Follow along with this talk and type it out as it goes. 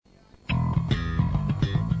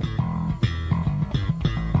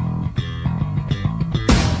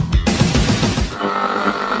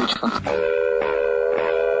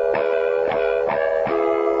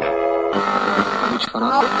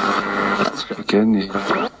africaine et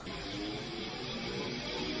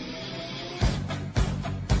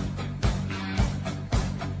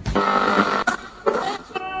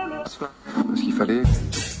ce qu'il fallait.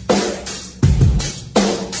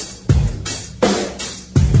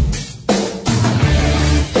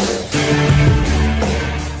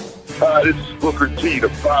 This is Booker T, the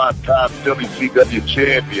five-time WCW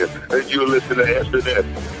champion, and you're listening to SNS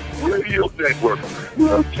Radio Network.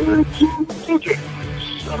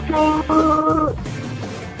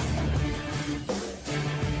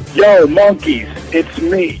 Yo, monkeys, it's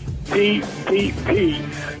me,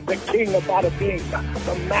 DDP, the king of bada bing,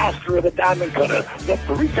 the master of the diamond cutter, the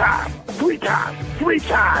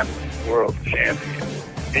three-time world champion.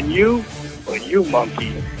 And you,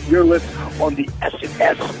 monkey, you're listening on the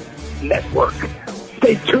SNS Network.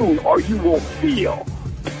 Stay tuned or you will feel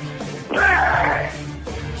bad.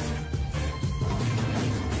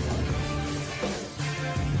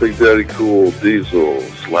 Big Daddy Cool Diesel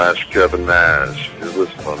 / Kevin Nash. You're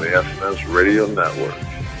listening on the SNS Radio Network.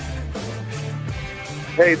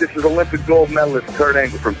 Hey, this is Olympic gold medalist Kurt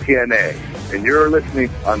Angle from TNA, and you're listening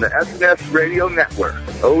on the SNS Radio Network.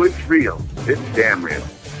 Oh, it's real. It's damn real.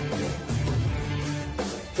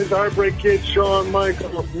 This is Heartbreak Kid Shawn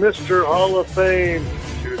Michaels, Mr. Hall of Fame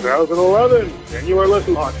 2011, and you are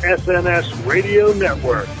listening on SNS Radio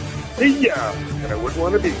Network. See ya, and I wouldn't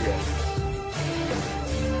want to be ya.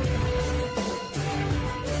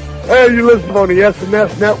 Hey, you listen on the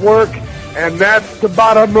SNS Network, and that's the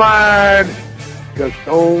bottom line, because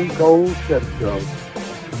Stone Cold said so.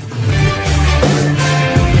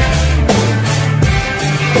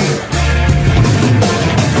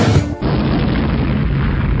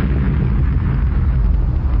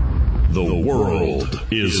 The world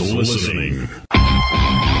is listening.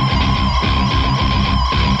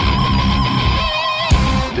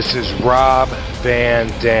 This is Rob Van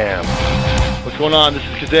Dam. What's going on? This is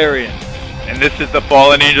Kazarian. And this is the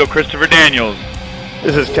Fallen Angel Christopher Daniels.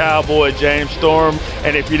 This is Cowboy James Storm.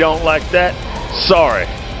 And if you don't like that, sorry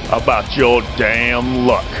about your damn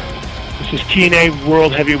luck. This is TNA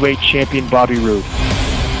World Heavyweight Champion Bobby Roode.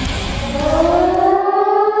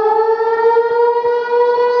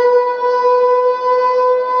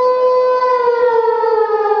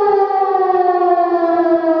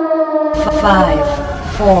 Five,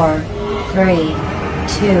 4, 3,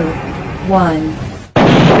 2, 1.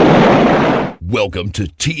 Welcome to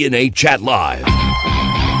TNA Chat Live.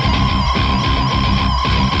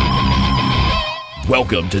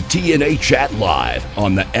 Welcome to TNA Chat Live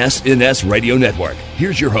on the SNS Radio Network.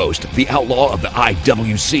 Here's your host, the Outlaw of the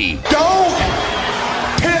IWC. Don't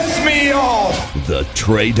piss me off! The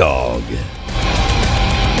Treydawg.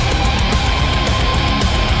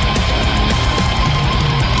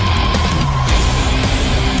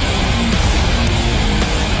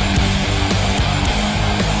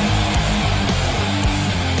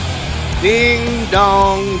 Ding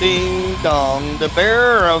dong, ding dong. The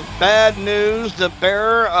bearer of bad news, the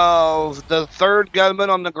bearer of the third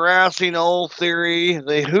gunman on the grassy knoll theory,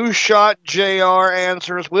 the Who Shot JR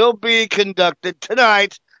answers will be conducted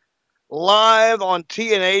tonight live on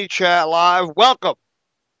TNA Chat Live. Welcome.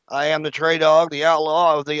 I am the Treydawg, the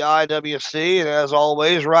Outlaw of the IWC, and as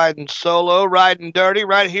always, riding solo, riding dirty,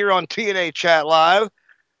 right here on TNA Chat Live.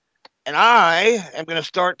 And I am going to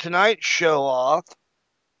start tonight's show off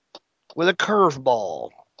with a curveball.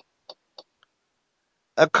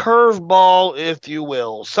 A curveball, if you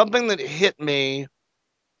will. Something that hit me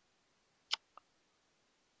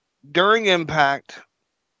during Impact,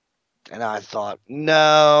 and I thought,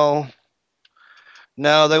 no,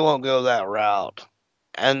 they won't go that route.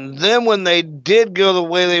 And then when they did go the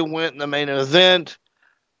way they went in the main event,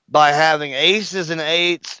 by having aces and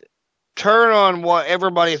eights turn on what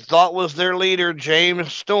everybody thought was their leader,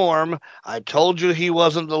 James Storm. I told you he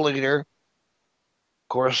wasn't the leader. Of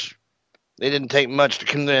course, they didn't take much to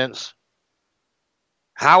convince.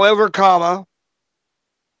 However,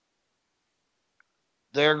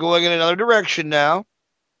 they're going in another direction now.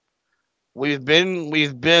 We've been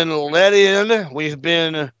let in. We've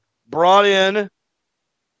been brought in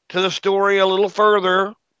to the story a little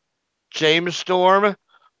further. James Storm,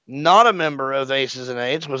 not a member of Aces and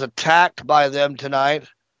Eights, was attacked by them tonight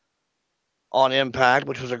on Impact,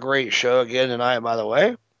 which was a great show again tonight, by the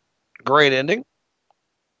way. Great ending.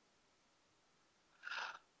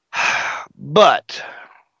 But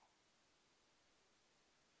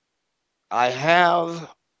I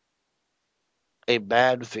have a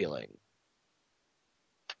bad feeling.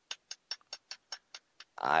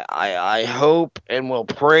 I hope and will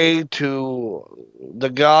pray to the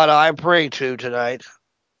God I pray to tonight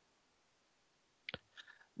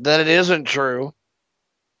that it isn't true.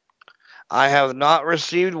 I have not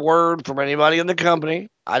received word from anybody in the company.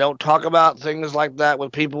 I don't talk about things like that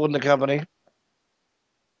with people in the company.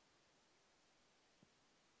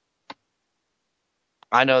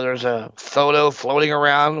 I know there's a photo floating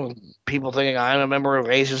around with people thinking I am a member of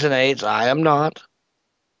Aces and Eights. I am not.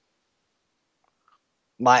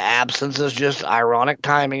 My absence is just ironic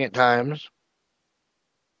timing at times.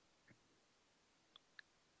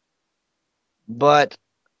 But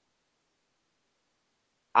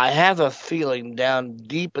I have a feeling down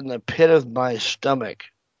deep in the pit of my stomach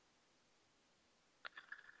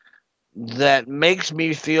that makes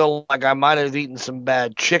me feel like I might have eaten some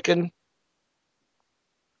bad chicken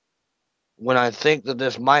when I think that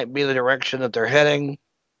this might be the direction that they're heading.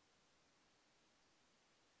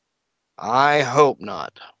 I hope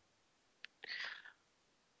not.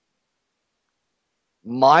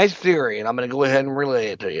 My theory, and I'm going to go ahead and relay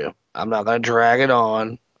it to you. I'm not going to drag it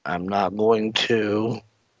on. I'm not going to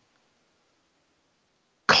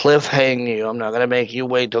cliffhang you. I'm not going to make you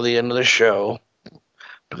wait till the end of the show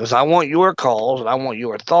because I want your calls and I want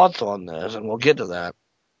your thoughts on this, and we'll get to that.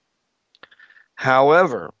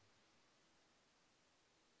 However,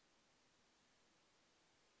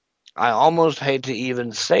 I almost hate to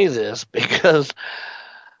even say this because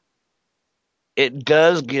it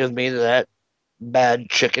does give me that bad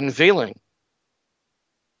chicken feeling.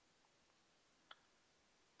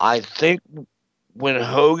 I think when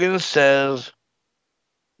Hogan says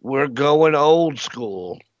we're going old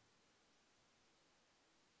school,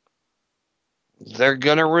 they're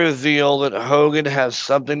going to reveal that Hogan has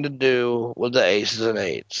something to do with the Aces and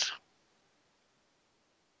Eights.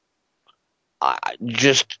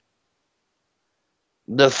 Just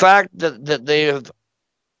the fact that they have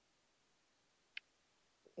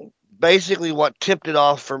basically what tipped it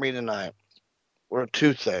off for me tonight were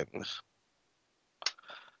two things.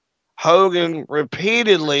 Hogan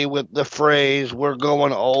repeatedly with the phrase, we're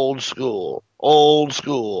going old school, old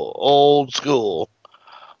school, old school.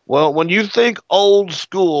 Well, when you think old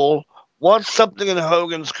school, what's something in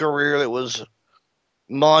Hogan's career that was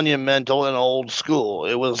monumental and old school?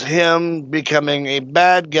 It was him becoming a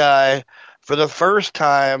bad guy for the first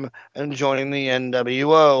time and joining the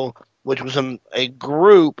NWO, which was a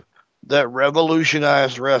group that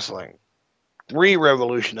revolutionized wrestling,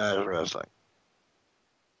 re-revolutionized wrestling.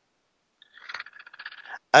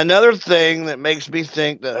 Another thing that makes me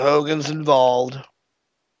think that Hogan's involved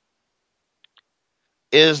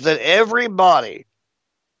is that everybody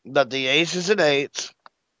that the Aces and Eights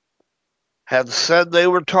had said they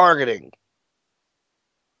were targeting,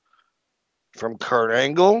 from Kurt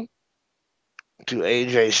Angle to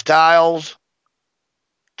AJ Styles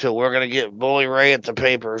to we're going to get Bully Ray at the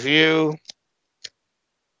pay-per-view,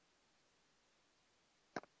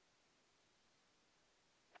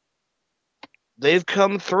 they've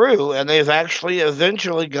come through and they've actually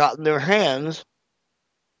eventually gotten their hands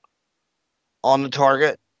on the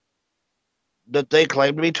target that they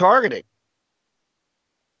claim to be targeting.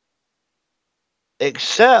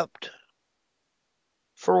 Except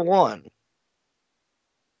for one.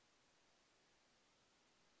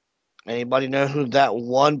 Anybody know who that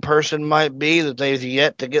one person might be that they've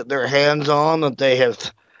yet to get their hands on, that they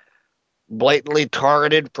have blatantly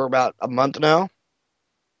targeted for about a month now?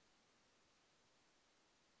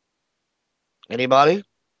 Anybody?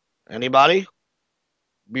 Anybody?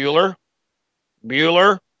 Bueller?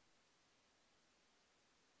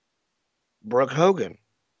 Brooke Hogan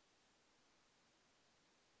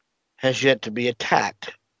has yet to be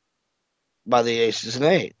attacked by the Aces and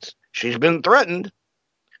Eights. She's been threatened.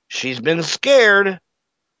 She's been scared.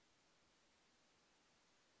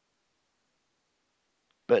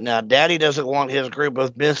 But now Daddy doesn't want his group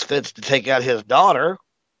of misfits to take out his daughter.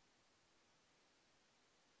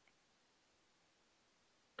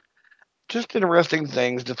 Just interesting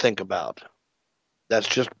things to think about. That's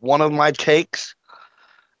just one of my takes.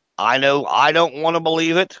 I know I don't want to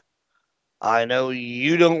believe it. I know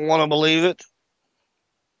you don't want to believe it.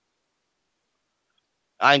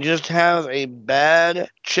 I just have a bad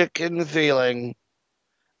chicken feeling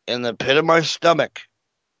in the pit of my stomach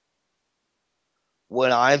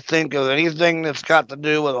when I think of anything that's got to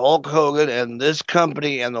do with Hulk Hogan and this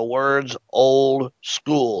company and the words old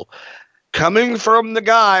school. Coming from the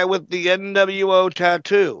guy with the NWO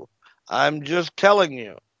tattoo, I'm just telling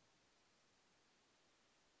you,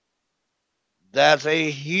 that's a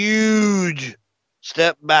huge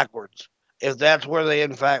step backwards if that's where they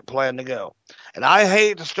in fact plan to go. And I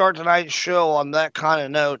hate to start tonight's show on that kind of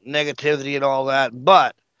note, negativity and all that,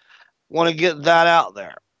 but want to get that out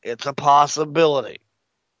there. It's a possibility.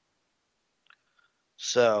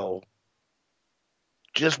 So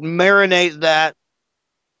just marinate that,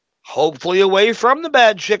 hopefully away from the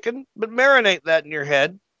bad chicken, but marinate that in your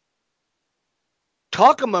head.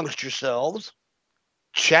 Talk amongst yourselves.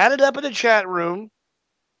 Chat it up in the chat room.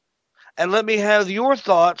 And let me have your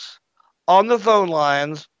thoughts on the phone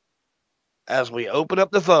lines as we open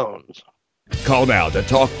up the phones. Call now to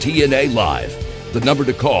talk TNA Live. The number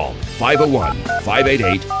to call,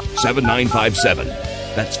 501-588-7957.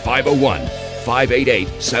 That's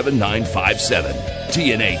 501-588-7957.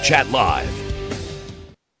 TNA Chat Live.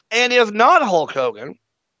 And if not Hulk Hogan,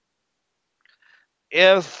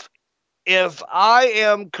 if I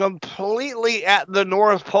am completely at the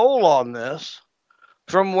North Pole on this,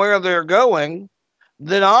 from where they're going,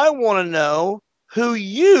 then I want to know who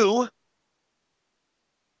you,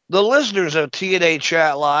 the listeners of TNA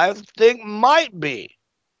Chat Live, think might be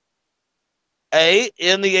A,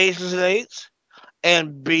 in the Aces and Eights,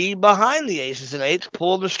 and B, behind the Aces and Eights,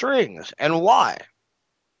 pulling the strings, and why.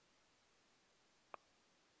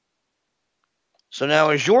 So now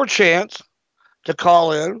is your chance to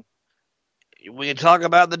call in. We can talk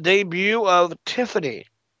about the debut of Tiffany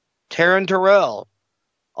Taryn Terrell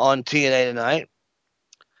on TNA tonight.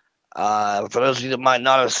 For those of you that might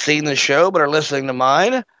not have seen the show but are listening to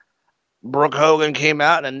mine, Brooke Hogan came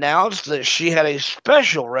out and announced that she had a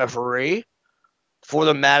special referee for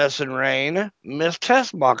the Madison Rain Miss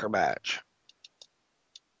Tessmacher match.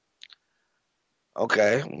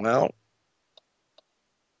 Okay, well,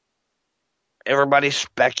 everybody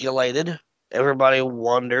speculated. Everybody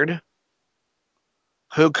wondered.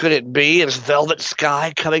 Who could it be? Is Velvet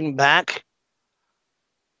Sky coming back?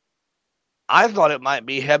 I thought it might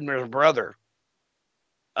be Hebner's brother,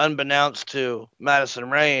 unbeknownst to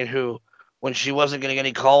Madison Rain, who, when she wasn't getting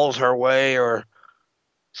any calls her way or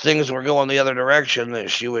things were going the other direction,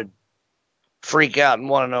 that she would freak out and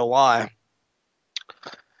want to know why.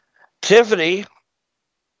 Tiffany,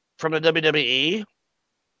 from the WWE,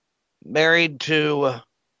 married to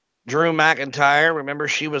Drew McIntyre. Remember,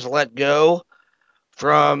 she was let go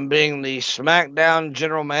from being the SmackDown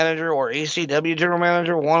general manager or ECW general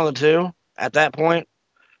manager, one of the two at that point.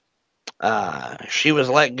 She was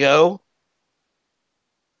let go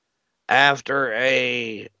after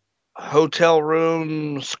a hotel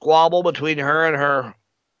room squabble between her and her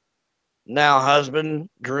now husband,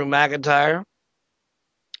 Drew McIntyre.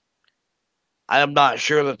 I'm not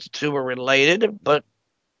sure that the two were related, but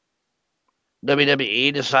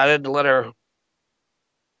WWE decided to let her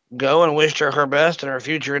go and wished her best in her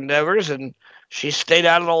future endeavors, and she stayed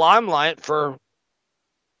out of the limelight for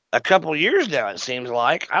a couple years now, it seems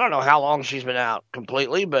like. I don't know how long she's been out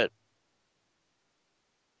completely, but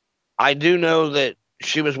I do know that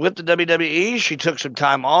she was with the WWE. She took some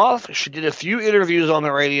time off. She did a few interviews on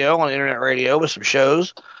the radio, on internet radio, with some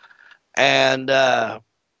shows, and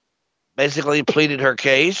basically pleaded her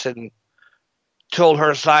case and told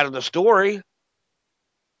her side of the story.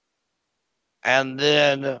 And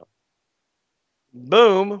then,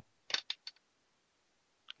 boom,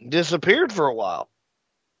 disappeared for a while.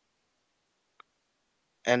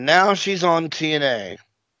 And now she's on TNA.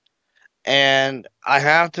 And I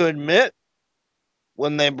have to admit,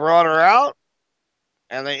 when they brought her out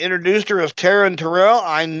and they introduced her as Taryn Terrell,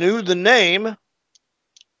 I knew the name,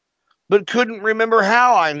 but couldn't remember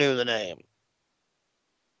how I knew the name.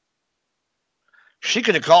 She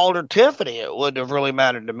could have called her Tiffany. It wouldn't have really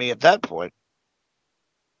mattered to me at that point.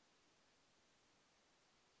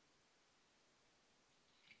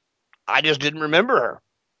 I just didn't remember her.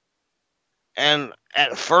 And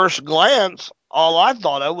at first glance, all I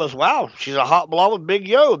thought of was, wow, she's a hot blonde with big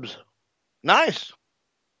yobes. Nice.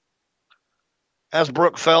 As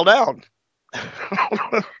Brooke fell down.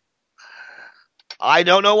 I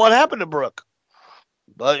don't know what happened to Brooke,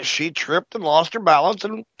 but she tripped and lost her balance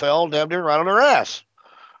and fell damn near right on her ass,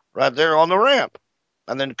 right there on the ramp,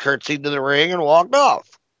 and then curtsied to the ring and walked off.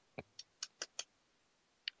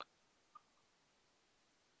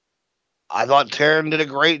 I thought Taryn did a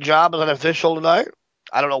great job as an official tonight.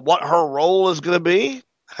 I don't know what her role is going to be.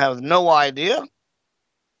 I have no idea.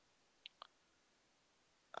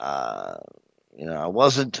 I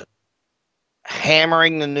wasn't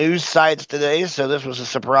hammering the news sites today, so this was a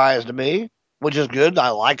surprise to me, which is good.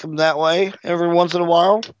 I like them that way every once in a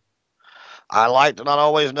while. I like to not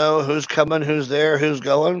always know who's coming, who's there, who's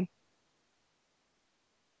going.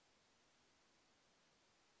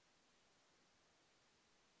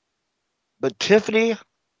 But Tiffany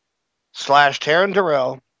 / Taryn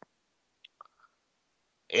Terrell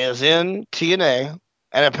is in TNA,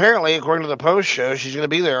 and apparently, according to the post show, she's going to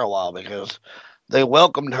be there a while because they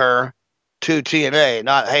welcomed her to TNA.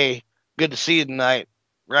 Not, hey, good to see you tonight.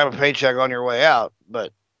 Grab a paycheck on your way out.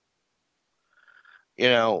 But,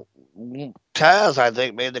 Taz, I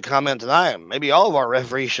think, made the comment tonight. Maybe all of our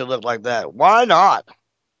referees should look like that. Why not?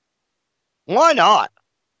 Why not?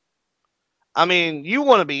 I mean, you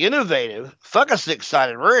want to be innovative. Fuck a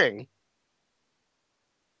 6-sided ring.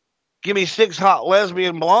 Give me 6 hot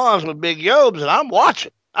lesbian blondes with big yobes, and I'm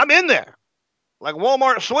watching. I'm in there. Like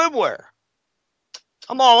Walmart swimwear.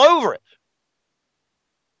 I'm all over it.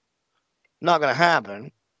 Not going to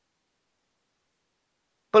happen.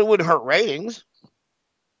 But it wouldn't hurt ratings.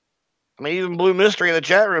 I mean, even Blue Mystery in the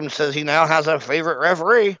chat room says he now has a favorite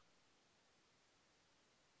referee.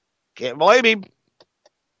 Can't blame him.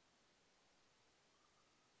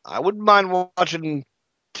 I wouldn't mind watching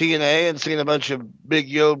TNA and seeing a bunch of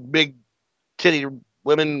big titty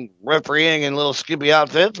women refereeing in little skimpy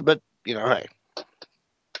outfits, but, you know, hey.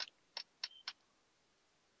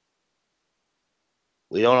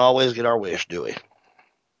 We don't always get our wish, do we?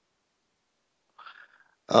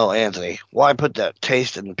 Oh, Anthony, why put that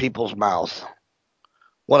taste in people's mouth?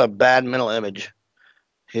 What a bad mental image.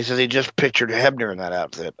 He says he just pictured Hebner in that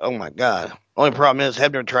outfit. Oh, my God. Only problem is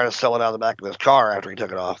Hebner tried to sell it out of the back of his car after he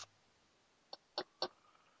took it off.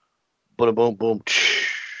 Boom, boom.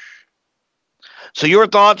 So your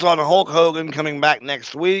thoughts on Hulk Hogan coming back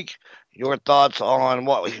next week? Your thoughts on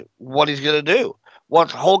what he's going to do?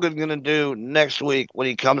 What's Hogan going to do next week when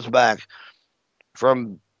he comes back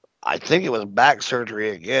from, I think it was back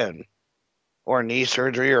surgery again, or knee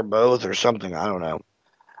surgery, or both, or something, I don't know.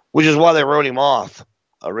 Which is why they wrote him off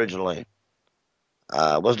originally.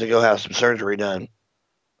 Was to go have some surgery done.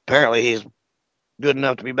 Apparently he's good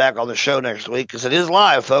enough to be back on the show next week, because it is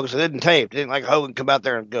live, folks. It isn't taped. It didn't like Hogan come out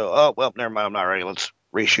there and go, oh, well, never mind, I'm not ready. Let's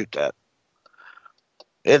reshoot that.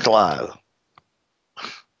 It's live.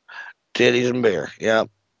 Titties and beer. Yep.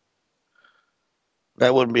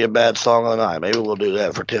 That wouldn't be a bad song of the night. Maybe we'll do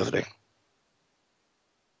that for Tiffany.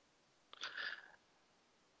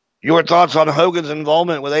 Your thoughts on Hogan's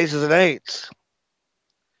involvement with Aces and Eights?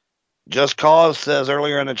 Just Cause says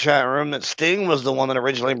earlier in the chat room that Sting was the one that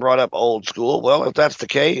originally brought up Old School. Well, if that's the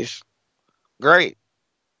case, great.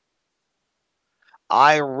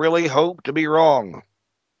 I really hope to be wrong.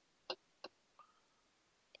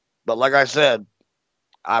 But like I said,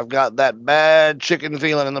 I've got that bad chicken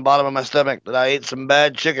feeling in the bottom of my stomach that I ate some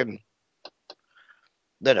bad chicken.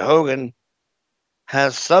 That Hogan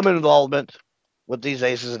has some involvement with these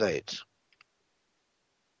Aces and Eights.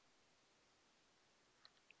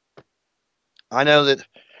 I know that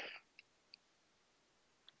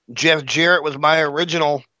Jeff Jarrett was my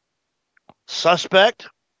original suspect.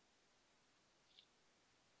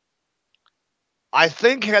 I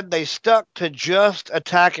think had they stuck to just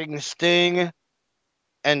attacking Sting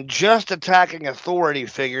and just attacking authority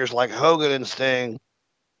figures like Hogan and Sting,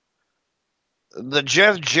 the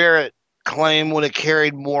Jeff Jarrett claim would have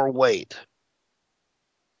carried more weight.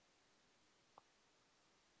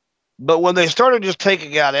 But when they started just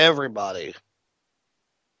taking out everybody,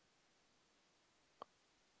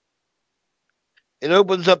 it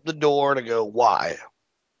opens up the door to go, why?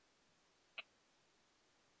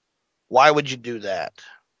 Why would you do that?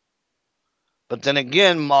 But then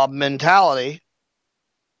again, mob mentality.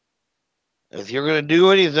 If you're going to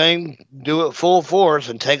do anything, do it full force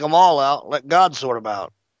and take them all out. Let God sort them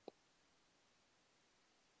out.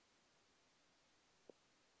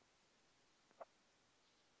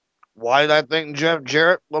 Why did I think Jeff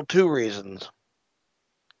Jarrett? Well, 2 reasons.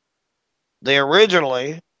 They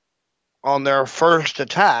originally, on their first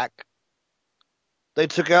attack, they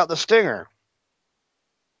took out the Stinger.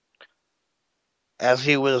 As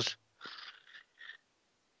he was,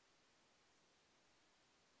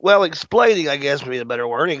 well, explaining, I guess would be the better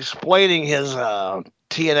word, explaining his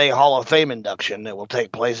TNA Hall of Fame induction that will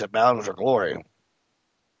take place at Bound for Glory.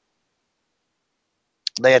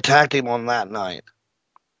 They attacked him on that night.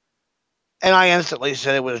 And I instantly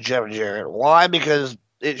said it was Jeff Jarrett. Why? Because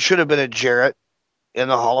it should have been a Jarrett in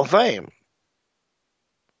the Hall of Fame.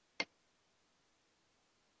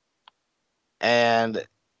 And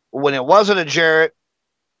when it wasn't a Jarrett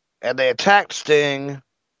and they attacked Sting,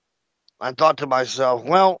 I thought to myself,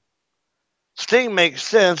 well, Sting makes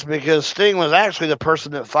sense because Sting was actually the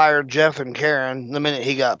person that fired Jeff and Karen the minute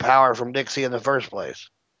he got power from Dixie in the first place.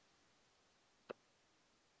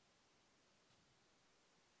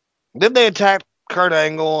 Then they attacked Kurt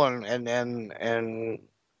Angle and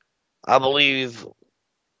I believe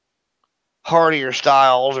Hardy or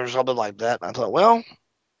Styles or something like that. And I thought, well,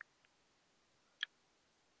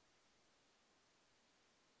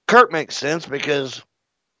 Kurt makes sense because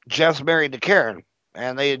Jeff's married to Karen,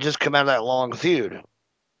 and they had just come out of that long feud.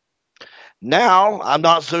 Now, I'm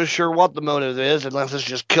not so sure what the motive is, unless it's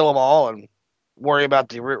just kill them all and worry about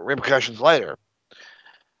the repercussions later.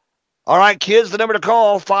 All right, kids, the number to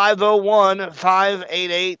call,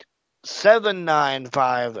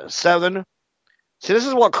 501-588-7957. See, this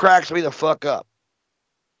is what cracks me the fuck up.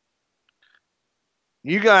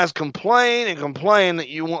 You guys complain and complain that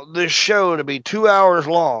you want this show to be 2 hours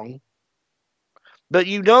long, but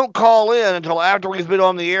you don't call in until after we've been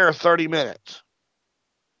on the air 30 minutes.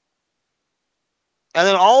 And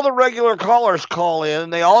then all the regular callers call in,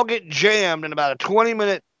 and they all get jammed in about a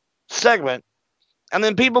 20-minute segment, and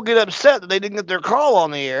then people get upset that they didn't get their call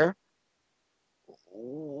on the air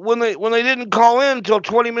when they didn't call in until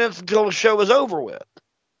 20 minutes until the show was over with.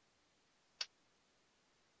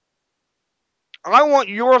 I want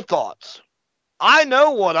your thoughts. I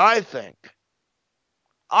know what I think.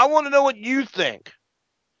 I want to know what you think.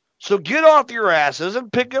 So get off your asses and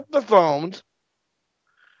pick up the phones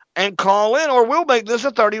and call in, or we'll make this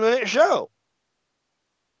a 30-minute show.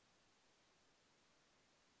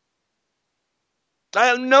 I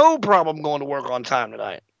have no problem going to work on time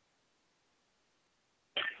tonight.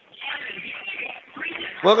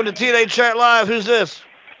 Welcome to TNA Chat Live. Who's this?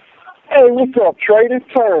 Hey, what's up, Trey? It's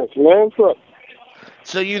Terrence, man. What's up?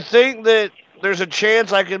 So you think that there's a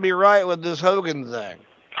chance I could be right with this Hogan thing?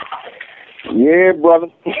 Yeah, brother.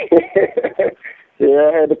 Yeah,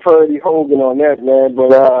 I had to parody Hogan on that, man.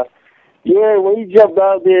 But, yeah, when he jumped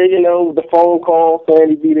out there, with the phone call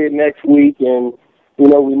saying he'd be there next week, and, we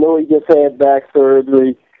know he just had back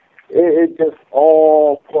surgery, it just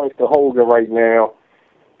all points to Hogan right now.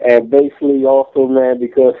 And basically also, man,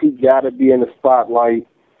 because he got to be in the spotlight,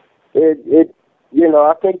 I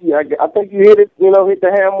think you hit it, hit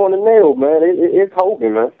the hammer on the nail, man. It's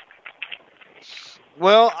Hogan, man.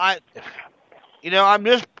 Well, I'm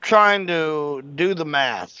just trying to do the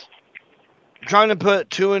math. I'm trying to put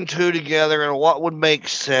 2 and 2 together and what would make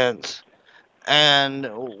sense. And,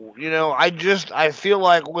 I feel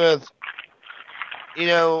like with,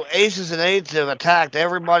 aces and eights have attacked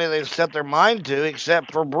everybody they've set their mind to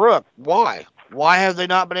except for Brooke. Why? Why have they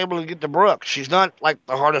not been able to get to Brooke? She's not like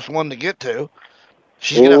the hardest one to get to.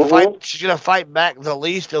 She's gonna fight. She's gonna fight back the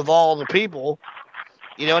least of all the people.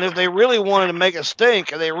 And if they really wanted to make a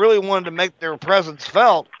stink and they really wanted to make their presence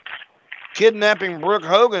felt, kidnapping Brooke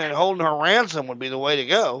Hogan and holding her ransom would be the way to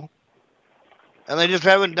go. And they just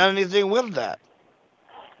haven't done anything with that.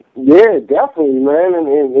 Yeah, definitely, man,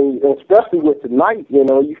 and especially with tonight,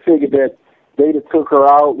 you figured that they'd have took her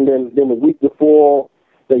out, and then the week before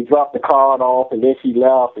they dropped the card off, and then she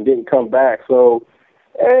left and didn't come back. So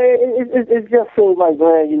it just seems like,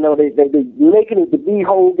 man, they're making it to be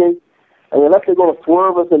Hogan. I mean, unless they're going to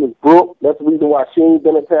swerve us in this Brooke, that's the reason why she ain't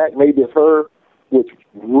been attacked. Maybe it's her, which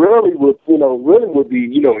really would be,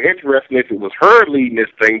 interesting if it was her leading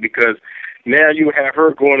this thing, because now you have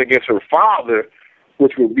her going against her father,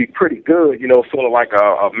 which would be pretty good, sort of like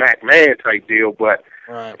a McMahon type deal. But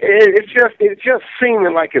right. It's just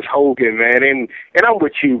seeming like it's Hogan, man. And I'm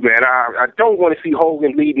with you, man. I don't want to see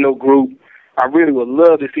Hogan lead no group. I really would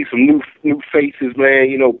love to see some new faces, man,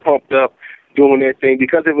 pumped up, doing their thing.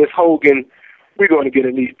 Because if it's Hogan, we're going to get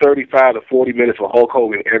at least 35 to 40 minutes of Hulk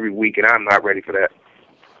Hogan every week, and I'm not ready for that.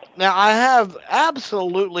 Now, I have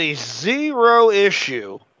absolutely zero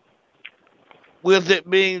issue with it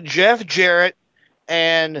being Jeff Jarrett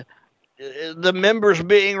and the members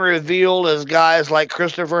being revealed as guys like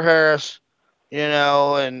Christopher Harris,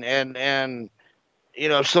 and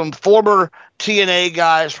some former TNA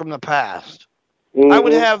guys from the past. Mm-hmm. I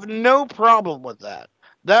would have no problem with that.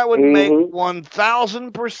 That would make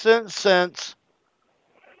 1,000% sense.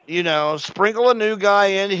 Sprinkle a new guy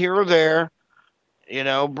in here or there.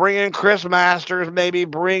 Bring in Chris Masters, maybe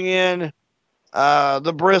bring in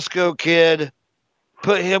the Briscoe kid.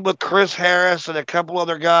 Put him with Chris Harris and a couple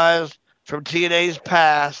other guys from TNA's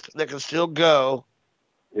past that can still go.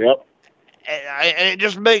 Yep. And it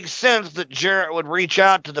just makes sense that Jarrett would reach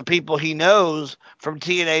out to the people he knows from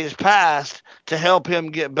TNA's past to help him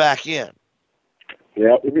get back in.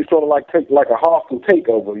 Yeah, it'd be sort of like a hostile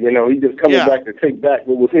takeover. He just coming back to take back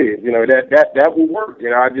what was his. That would work.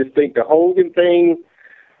 I just think the Hogan thing.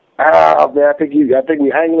 Man, I think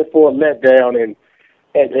we're angling for a letdown, and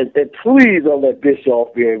please don't let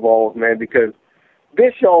Bischoff be involved, man, because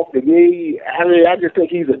Bischoff, to me, I just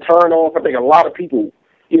think he's a turn-off. I think a lot of people,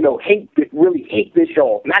 really hate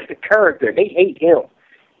Bischoff, not the character. They hate him.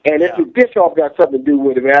 And if Bischoff got something to do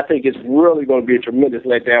with it, man, I think it's really going to be a tremendous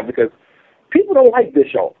letdown, because people don't like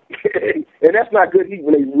Bischoff. And that's not good heat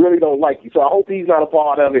when they really don't like you. So I hope he's not a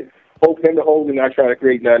part of it. Hope him and Hogan not trying to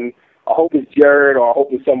create nothing. I hope it's Jared, or I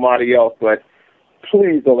hope it's somebody else, but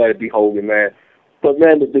please don't let it be Hogan, man. But,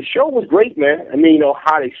 man, the show was great, man. I mean,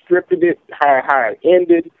 how they scripted it, how it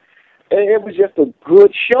ended. And it was just a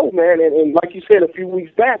good show, man. And like you said a few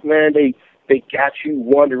weeks back, man, they got you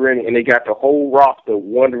wondering, and they got the whole roster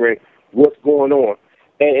wondering what's going on.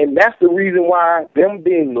 And that's the reason why them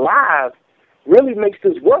being live really makes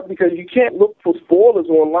this work, because you can't look for spoilers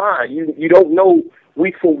online. You don't know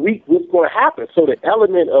week for week what's going to happen. So the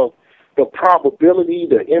element of the probability,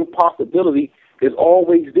 the impossibility is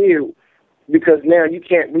always there, because now you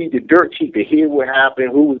can't read the dirt sheet to hear what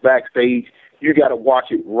happened, who was backstage. You got to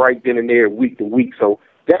watch it right then and there, week to week. So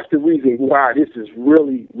that's the reason why this is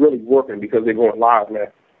really, really working, because they're going live, man.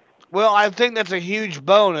 Well, I think that's a huge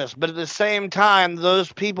bonus, but at the same time,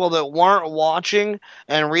 those people that weren't watching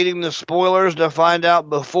and reading the spoilers to find out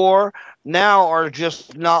before now are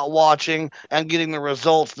just not watching and getting the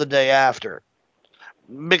results the day after.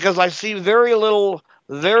 Because I see very little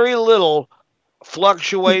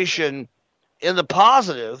fluctuation in the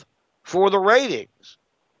positive for the ratings.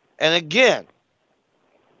 And again,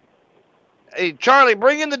 hey, Charlie,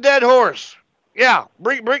 bring in the dead horse. Yeah,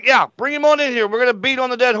 bring him on in here. We're going to beat on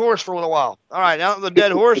the dead horse for a little while. All right, now that the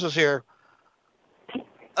dead horse is here,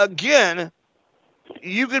 again,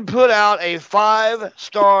 you could put out a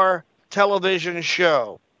 5-star television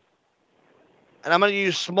show. And I'm going to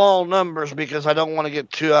use small numbers because I don't want to get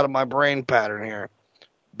too out of my brain pattern here.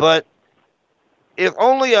 But if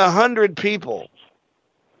only 100 people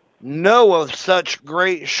know of such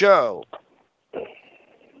great show,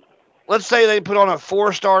 let's say they put on a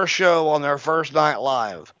 4-star show on their first night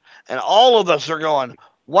live, and all of us are going,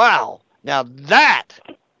 wow, now that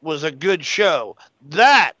was a good show.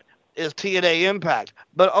 That is TNA Impact.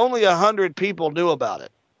 But only 100 people knew about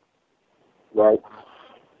it. Right.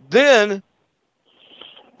 Then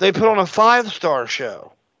they put on a 5-star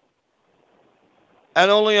show,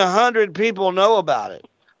 and only 100 people know about it,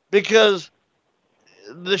 because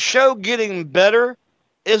the show getting better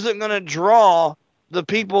isn't going to draw the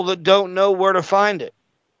people that don't know where to find it.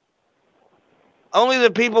 Only the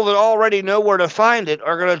people that already know where to find it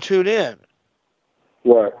are going to tune in.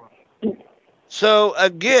 Right. So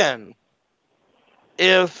again,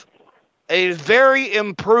 if a very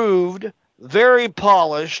improved, very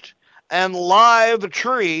polished, and live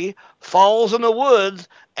tree falls in the woods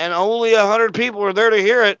and only 100 people are there to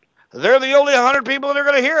hear it, they're the only 100 people that are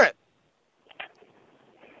going to hear it.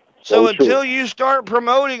 So until you start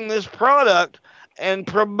promoting this product and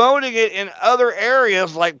promoting it in other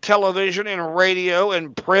areas like television and radio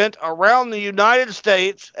and print around the United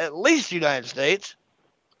States, at least United States,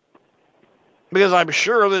 because I'm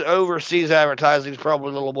sure that overseas advertising is probably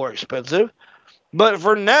a little more expensive. But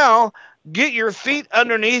for now, get your feet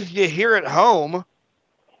underneath you here at home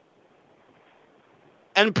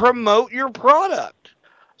and promote your product.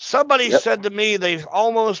 Somebody said to me they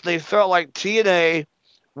felt like TNA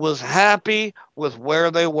was happy with where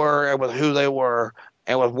they were and with who they were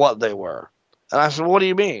and with what they were. And I said, what do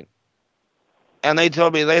you mean? And they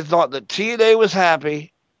told me they thought that TNA was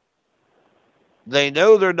happy. They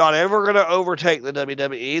know they're not ever going to overtake the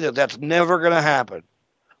WWE, that's never going to happen.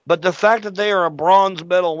 But the fact that they are a bronze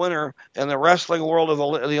medal winner in the wrestling world of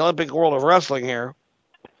the Olympic world of wrestling here,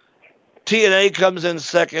 TNA comes in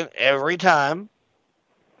second every time,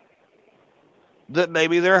 that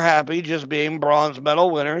maybe they're happy just being bronze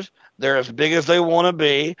medal winners. They're as big as they want to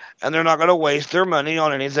be, and they're not going to waste their money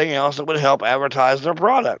on anything else that would help advertise their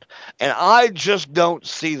product. And I just don't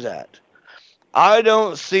see that. I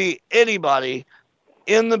don't see anybody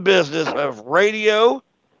in the business of radio,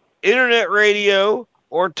 internet radio,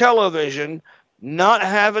 or television not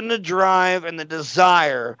having the drive and the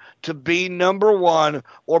desire to be number one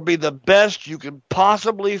or be the best you could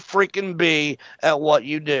possibly freaking be at what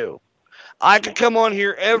you do. I could come on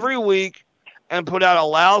here every week and put out a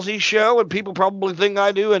lousy show, and people probably think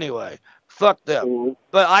I do anyway. Fuck them. Mm-hmm.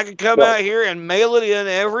 But I could come out here and mail it in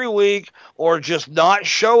every week, or just not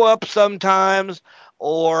show up sometimes,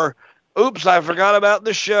 or, oops, I forgot about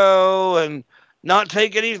the show, and not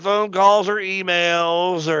take any phone calls or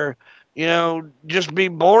emails, or, just be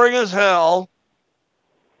boring as hell,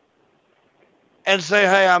 and say,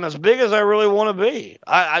 hey, I'm as big as I really want to be.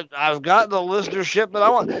 I've got the listenership that I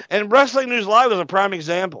want. And Wrestling News Live is a prime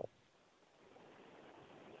example.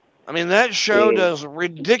 I mean, that show does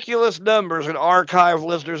ridiculous numbers in archive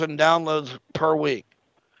listeners and downloads per week.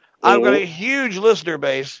 I've got a huge listener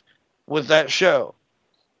base with that show,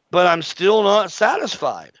 but I'm still not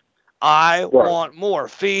satisfied. I want more.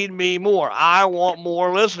 Feed me more. I want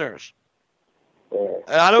more listeners.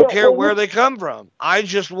 And I don't care where they come from. I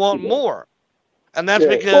just want more. And that's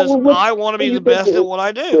because I want to be the best at what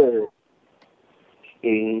I do.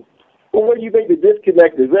 Well, where do you think the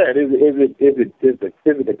disconnect is at? Is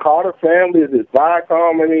it the Carter family? Is it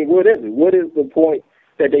Viacom? I mean, what is it? What is the point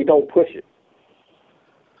that they don't push it.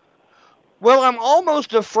 Well, I'm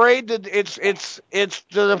almost afraid that it's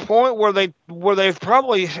to the point where they've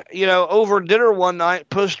probably, over dinner one night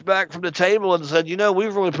pushed back from the table and said,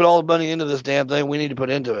 we've really put all the money into this damn thing. We need to put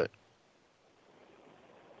into it.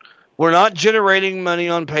 We're not generating money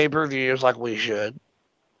on pay-per-views like we should.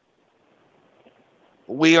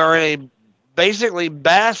 We are in a basically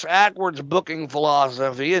bass-backwards booking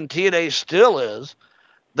philosophy, and TNA still is.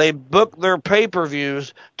 They book their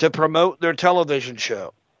pay-per-views to promote their television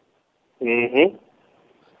show. Mm-hmm.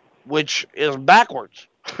 Which is backwards.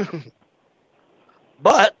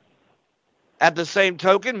 But, at the same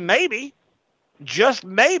token, maybe, just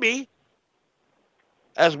maybe,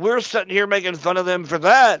 as we're sitting here making fun of them for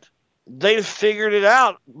that, they've figured it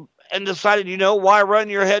out and decided, why run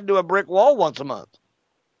your head to a brick wall once a month?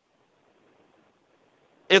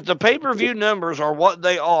 If the pay-per-view numbers are what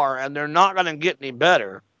they are and they're not going to get any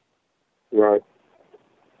better, right?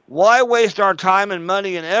 Why waste our time and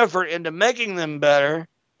money and effort into making them better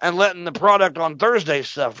and letting the product on Thursday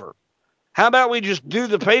suffer? How about we just do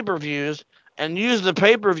the pay-per-views and use the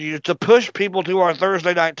pay-per-views to push people to our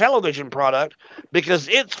Thursday night television product because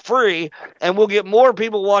it's free and we'll get more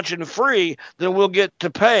people watching free than we'll get to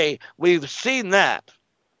pay. We've seen that.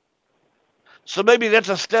 So maybe that's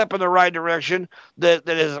a step in the right direction that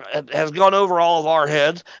has gone over all of our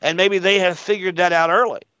heads, and maybe they have figured that out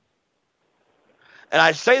early. And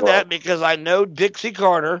I say that because I know Dixie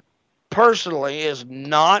Carter personally is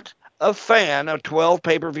not a fan of 12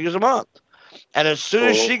 pay-per-views a month. And as soon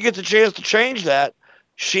as she gets a chance to change that,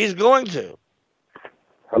 she's going to.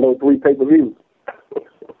 Hello, 3 pay-per-views.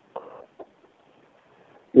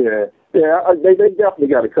 Yeah, they definitely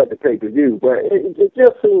got to cut the pay-per-view. But it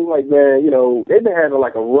just seems like, man, they've been having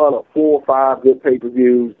like a run of 4 or 5 good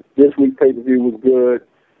pay-per-views. This week's pay-per-view was good.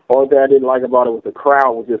 All that I didn't like about it was the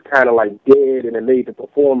crowd was just kind of like dead, and it made the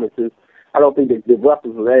performances. I don't think the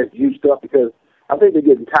wrestlers were as juiced up because I think they're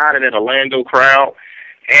getting tired of that Orlando crowd.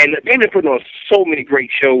 And they've been putting on so many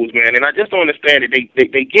great shows, man. And I just don't understand it.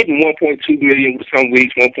 They getting 1.2 million some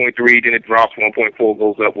weeks, 1.3, then it drops, 1.4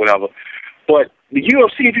 goes up, whatever. But the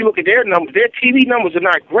UFC, if you look at their numbers, their TV numbers are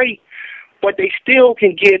not great, but they still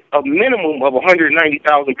can get a minimum of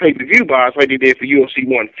 190,000 pay-per-view buys like they did for UFC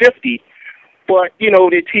 150. But,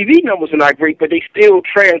 their TV numbers are not great, but they still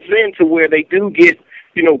transcend to where they do get,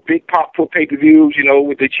 big pop for pay-per-views,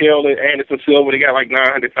 with the Chael and Anderson Silva. They got like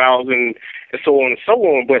 900,000 and so on and so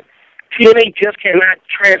on. But TNA just cannot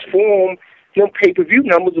transform them pay-per-view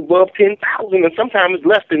numbers above 10,000, and sometimes it's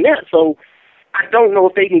less than that. So I don't know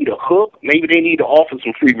if they need a hook. Maybe they need to offer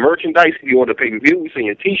some free merchandise. If you order pay-per-view, we send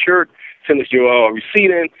you a T-shirt, send us your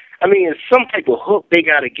receipt in. I mean, it's some type of hook they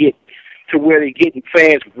got to get to where they're getting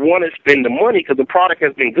fans want to spend the money because the product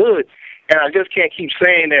has been good. And I just can't keep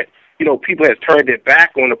saying that, people have turned their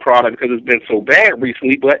back on the product because it's been so bad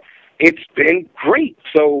recently, but it's been great.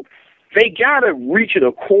 So they got to reach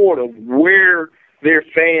a chord of where their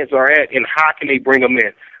fans are at and how can they bring them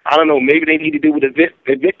in. I don't know, maybe they need to do what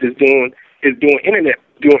Invictus is doing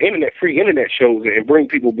free internet shows and bring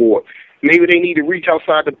people aboard. Maybe they need to reach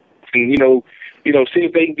outside the and, see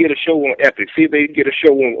if they can get a show on Epic, see if they can get a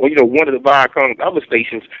show on, one of the Viacom other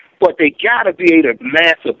stations. But they got to be able to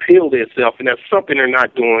mass appeal themselves, and that's something they're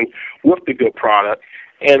not doing with the good product.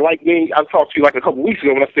 And like me, I talked to you like a couple weeks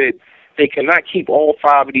ago when I said they cannot keep all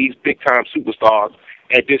 5 of these big-time superstars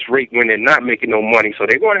at this rate when they're not making no money. So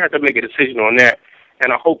they're going to have to make a decision on that.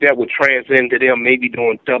 And I hope that would transcend to them maybe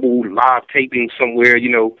doing double live taping somewhere,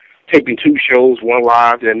 taping 2 shows, 1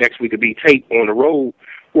 live, and the next week would be taped on the road,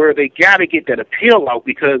 where they got to get that appeal out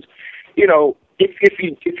because, if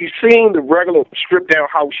you've seen the regular stripped-down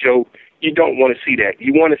house show, you don't want to see that.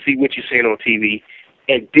 You want to see what you're seeing on TV.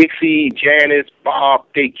 And Dixie, Janice, Bob,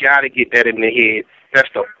 they got to get that in their head. That's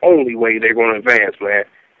the only way they're going to advance, man.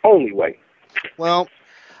 Only way. Well,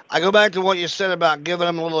 I go back to what you said about giving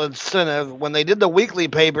them a little incentive. When they did the weekly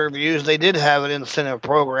pay-per-views, they did have an incentive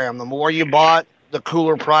program. The more you bought, the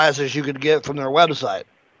cooler prizes you could get from their website.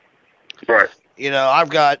 Right.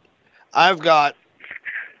 I've got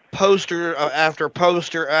poster after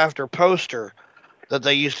poster after poster that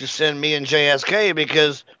they used to send me and JSK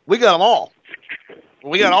because we got them all.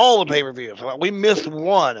 We got all the pay-per-views. We missed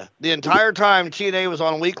one. The entire time TNA was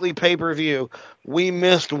on weekly pay-per-view, we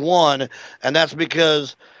missed one, and that's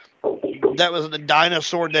because that was the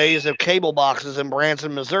dinosaur days of cable boxes in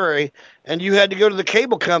Branson, Missouri, and you had to go to the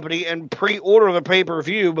cable company and pre-order the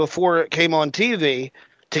pay-per-view before it came on TV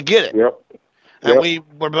to get it. Yep. And we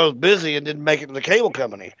were both busy and didn't make it to the cable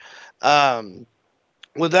company.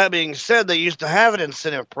 With that being said, they used to have an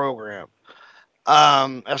incentive program.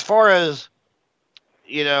 As far as,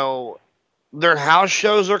 their house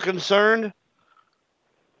shows are concerned,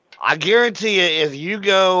 I guarantee you, if you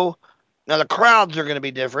go, now the crowds are going to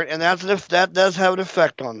be different, and that does have an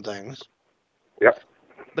effect on things. Yep.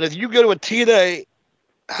 But if you go to a TNA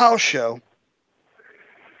house show,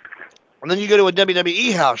 and then you go to a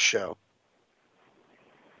WWE house show,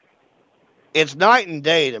 it's night and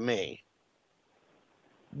day to me.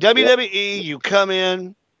 WWE, you come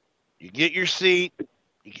in, you get your seat,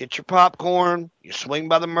 you get your popcorn, you swing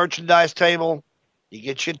by the merchandise table, you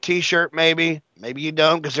get your t-shirt maybe you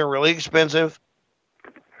don't because they're really expensive.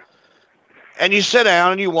 And you sit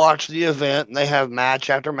down and you watch the event, and they have match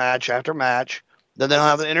after match after match. Then they'll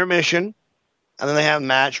have an intermission, and then they have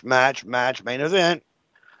match, main event.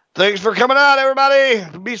 Thanks for coming out,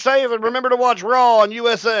 everybody. Be safe and remember to watch Raw on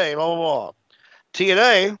USA, blah, blah, blah.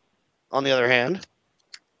 TNA, on the other hand,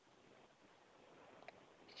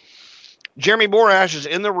 Jeremy Borash is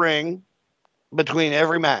in the ring between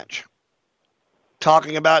every match,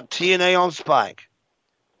 talking about TNA on Spike,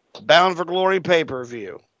 Bound for Glory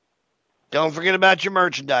pay-per-view. Don't forget about your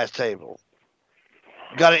merchandise table.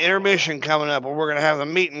 Got an intermission coming up where we're going to have a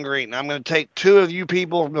meet and greet, and I'm going to take 2 of you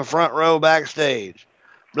people from the front row backstage.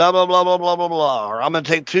 Blah, blah, blah, blah, blah, blah, blah. Or I'm going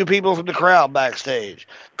to take 2 people from the crowd backstage.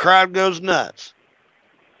 Crowd goes nuts.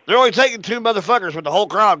 They're only taking 2 motherfuckers, but the whole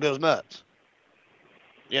crowd goes nuts.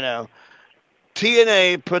 You know,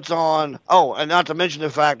 TNA puts on, and not to mention the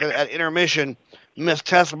fact that at intermission, Miss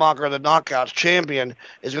Tessmacher, the Knockouts champion,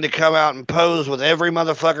 is going to come out and pose with every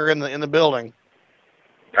motherfucker in the building.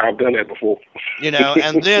 I've done that before. You know,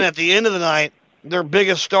 and then at the end of the night, their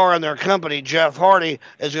biggest star in their company, Jeff Hardy,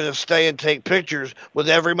 is going to stay and take pictures with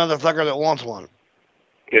every motherfucker that wants one.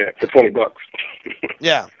 Yeah, for $20.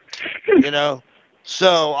 Yeah. You know,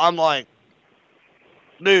 so I'm like,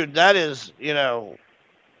 dude, that is, you know,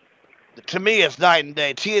 to me it's night and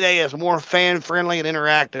day. TNA is more fan-friendly and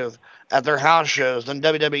interactive at their house shows than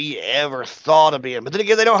WWE ever thought of being. But then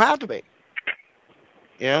again, they don't have to be.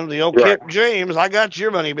 You know, the old Kip James, I got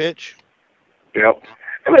your money, bitch. Yep.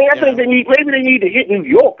 I mean, I think maybe they need to hit New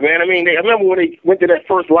York, man. I mean, I remember when they went to that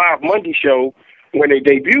first Live Monday show when they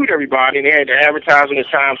debuted everybody and they had the advertising in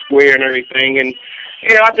Times Square and everything. And,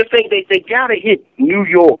 you know, I just think they got to hit New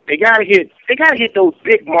York. They got to hit those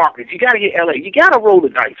big markets. You got to hit LA. You got to roll the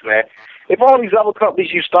dice, man. If all these other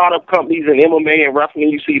companies, you startup companies in MMA and wrestling,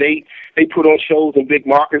 you see they put on shows in big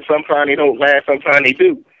markets. Sometimes they don't last, sometimes they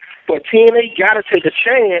do. But TNA got to take a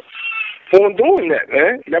chance on doing that,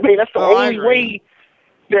 man. I mean, that's the only way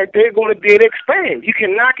that they're going to be able to expand. You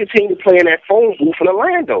cannot continue to play in that phone booth in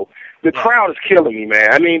Orlando. The crowd is killing me,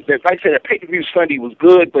 man. I mean, like I said, the pay-per-view Sunday was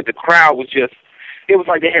good, but the crowd was just, it was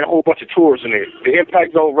like they had a whole bunch of tours in there. The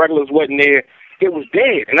Impact Zone regulars wasn't there. It was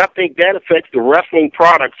dead. And I think that affects the wrestling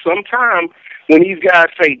product sometime when these guys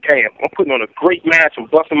say, damn, I'm putting on a great match, I'm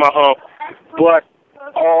busting my hump, but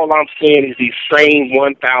all I'm saying is these same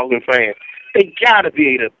 1,000 fans. They got to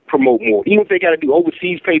be able to promote more. Even if they got to do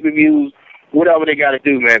overseas pay-per-views, whatever they got to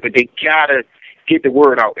do, man, but they got to get the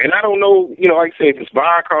word out. And I don't know, you know, like I said, if it's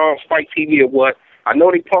Viacom, Spike TV, or what. I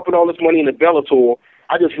know they pumping all this money into Bellator.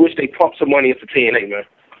 I just wish they pumped some money into TNA, man.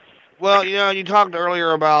 Well, you know, you talked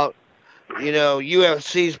earlier about, you know,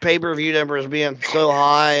 UFC's pay-per-view numbers being so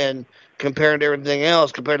high and compared to everything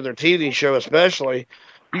else, compared to their TV show especially.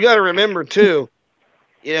 You got to remember, too,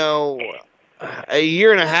 you know, a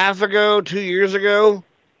year and a half ago, 2 years ago,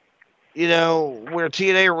 you know, where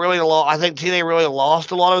TNA really I think TNA really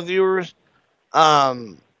lost a lot of viewers.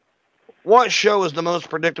 What show is the most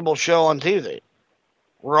predictable show on TV?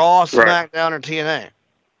 Raw, SmackDown, or TNA?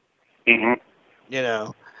 Mm-hmm. You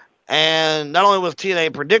know, and not only was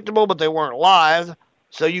TNA predictable, but they weren't live,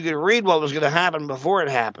 so you could read what was going to happen before it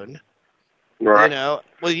happened. Right. You know,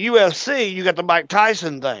 with UFC, you got the Mike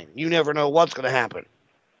Tyson thing. You never know what's going to happen.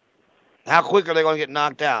 How quick are they going to get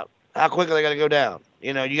knocked out? How quick are they going to go down?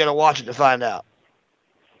 You know, you got to watch it to find out.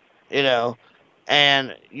 You know,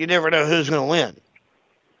 and you never know who's going to win.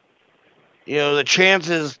 You know, the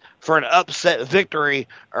chances for an upset victory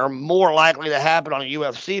are more likely to happen on a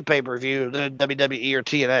UFC pay-per-view than a WWE or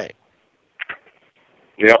TNA.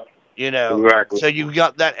 Yep. You know, exactly. So you've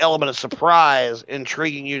got that element of surprise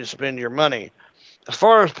intriguing you to spend your money. As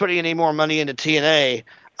far as putting any more money into TNA,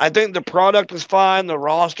 I think the product is fine. The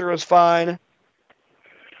roster is fine.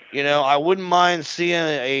 You know, I wouldn't mind seeing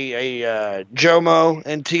a Jomo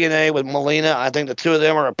in TNA with Molina. I think the two of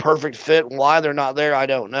them are a perfect fit. Why they're not there, I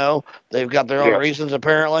don't know. They've got their own reasons,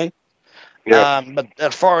 apparently. Yeah. But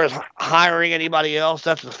as far as hiring anybody else,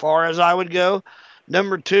 that's as far as I would go.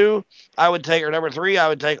 Number 2, number 3, I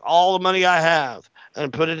would take all the money I have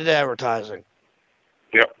and put it into advertising.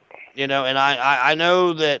 Yep. You know, and I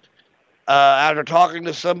know that after talking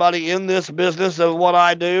to somebody in this business of what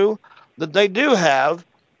I do, that they do have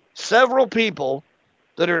several people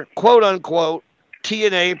that are quote-unquote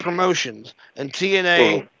TNA promotions and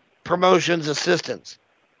TNA promotions assistants.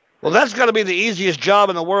 Well, that's got to be the easiest job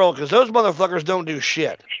in the world because those motherfuckers don't do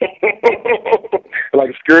shit.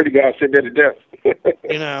 Like a security guard sitting at the desk.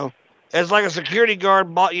 You know, it's like a security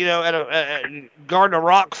guard, you know, at a guarding a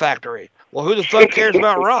rock factory. Well, who the fuck cares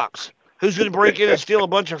about rocks? Who's going to break in and steal a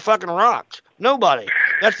bunch of fucking rocks? Nobody.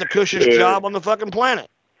 That's the cushiest job on the fucking planet.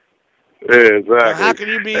 Yeah, exactly. Now, how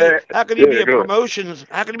can you be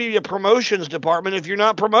a promotions department if you're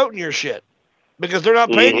not promoting your shit? Because they're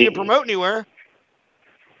not paying you to promote anywhere.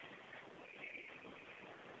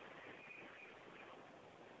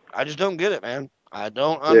 I just don't get it, man. I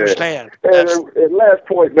don't understand. And last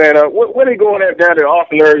point, man, when they going down to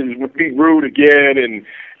Austin areas with Pete Rude again, and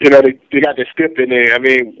you know they got the stiff in there. I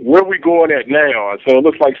mean, where we going at now? So it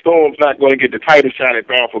looks like Storm's not going to get the title shot at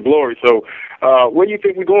Bound for Glory. So where do you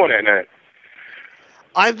think we're going at now?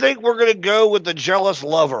 I think we're going to go with the jealous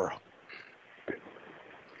lover.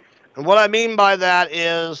 And what I mean by that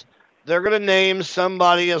is they're going to name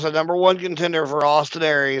somebody as a number one contender for Austin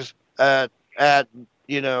Aries at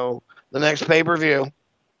you know, the next pay-per-view.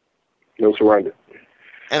 No surrender.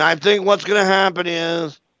 And I think what's going to happen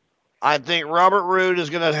is I think Robert Roode is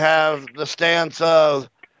going to have the stance of,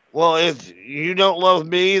 well, if you don't love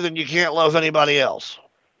me, then you can't love anybody else.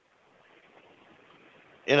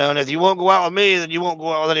 You know, and if you won't go out with me, then you won't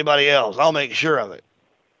go out with anybody else. I'll make sure of it.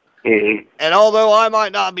 Mm-hmm. And although I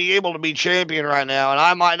might not be able to be champion right now, and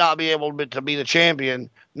I might not be able to be the champion,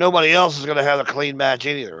 nobody else is going to have a clean match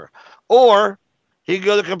either. Or he could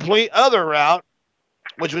go the complete other route,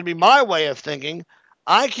 which would be my way of thinking.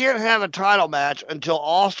 I can't have a title match until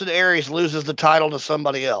Austin Aries loses the title to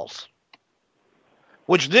somebody else,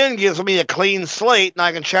 which then gives me a clean slate, and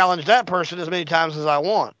I can challenge that person as many times as I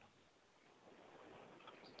want.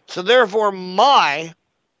 So therefore, my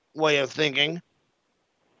way of thinking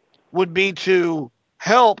would be to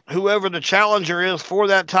help whoever the challenger is for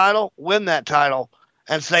that title win that title,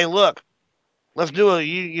 and say, look, let's do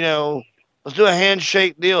a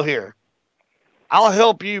handshake deal here. I'll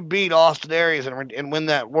help you beat Austin Aries and win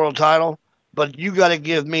that world title, but you got to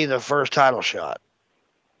give me the first title shot.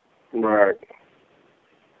 Right.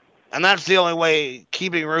 And that's the only way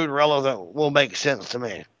keeping Rude relevant will make sense to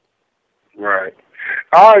me. Right.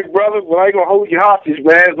 All right, brother. Well, I ain't going to hold you hostage,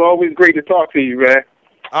 man. It's always great to talk to you, man.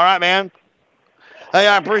 All right, man. Hey,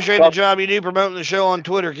 I appreciate the job you do promoting the show on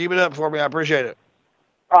Twitter. Keep it up for me. I appreciate it.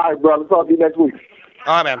 All right, brother. Talk to you next week.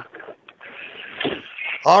 All right, man.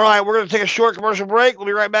 All right, we're going to take a short commercial break. We'll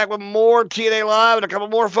be right back with more TNA Live and a couple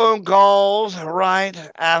more phone calls right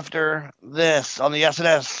after this on the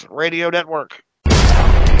SNS Radio Network.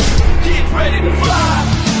 Get ready to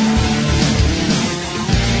fly.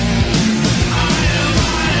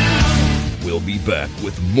 We'll be back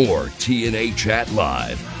with more TNA Chat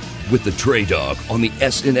Live with the Treydawg on the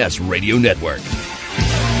SNS Radio Network.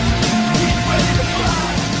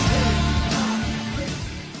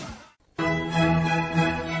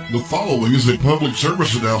 The following is a public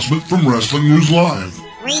service announcement from Wrestling News Live.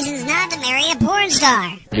 Reasons not to marry a porn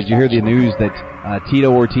star. Did you hear the news that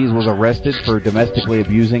Tito Ortiz was arrested for domestically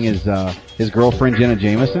abusing his girlfriend, Jenna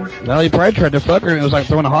Jameson? Well, he probably tried to fuck her, and it was like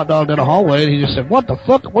throwing a hot dog down a hallway, and he just said, what the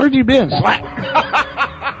fuck? Where have you been? Slap!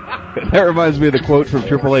 That reminds me of the quote from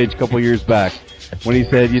Triple H a couple years back when he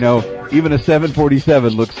said, you know, even a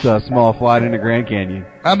 747 looks small flying into Grand Canyon.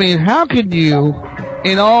 I mean, how could you,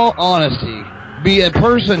 in all honesty, be a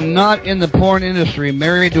person not in the porn industry,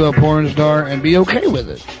 married to a porn star, and be okay with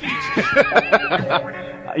it?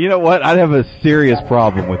 You know what? I'd have a serious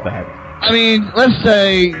problem with that. I mean, let's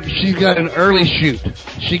say she's got an early shoot.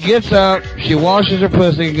 She gets up, she washes her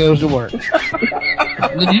pussy, and goes to work.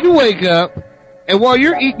 Then you wake up, and while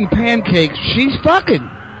you're eating pancakes, she's fucking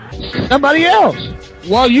somebody else.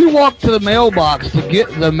 While you walk to the mailbox to get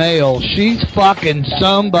the mail, she's fucking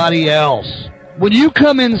somebody else. When you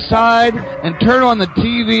come inside and turn on the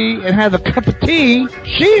TV and have a cup of tea,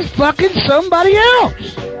 she's fucking somebody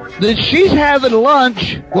else. Then she's having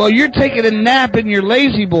lunch while you're taking a nap in your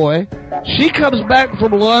lazy boy. She comes back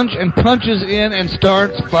from lunch and punches in and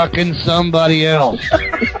starts fucking somebody else.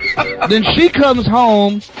 Then she comes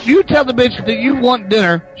home, you tell the bitch that you want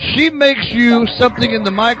dinner, she makes you something in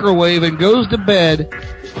the microwave and goes to bed,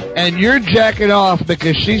 and you're jacking off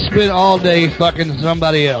because she spent all day fucking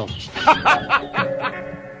somebody else.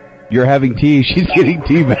 You're having tea, she's getting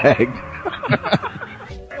teabagged.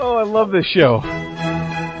 Oh, I love this show.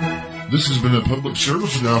 This has been a public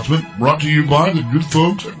service announcement brought to you by the good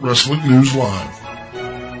folks at Wrestling News Live.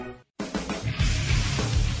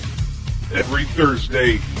 Every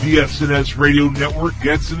Thursday, the SNS Radio Network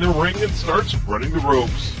gets in the ring and starts running the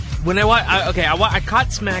ropes. When I caught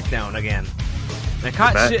SmackDown again.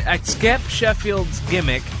 I skipped Sheffield's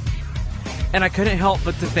gimmick, and I couldn't help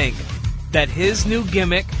but to think that his new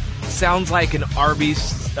gimmick sounds like an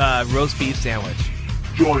Arby's roast beef sandwich.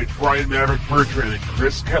 Join Brian Maverick Bertrand and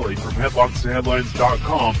Chris Kelly from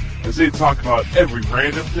HeadlocksandHeadlines.com as they talk about every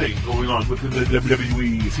random thing going on within the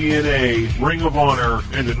WWE, TNA, Ring of Honor,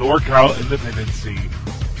 and the NorCal independent scene.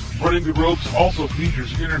 Running the Ropes also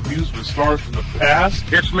features interviews with stars from the past.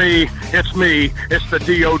 It's me, it's the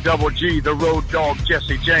D-O-double-G, the road dog,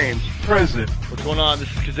 Jesse James. Present. What's going on?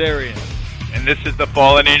 This is Kazarian. And this is the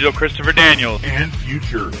fallen angel, Christopher Daniels. And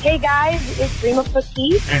future. Hey guys, it's Rima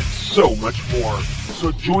Fatih. And so much more.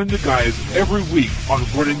 So join the guys every week on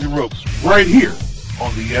Running the Ropes right here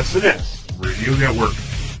on the SNS Radio Network.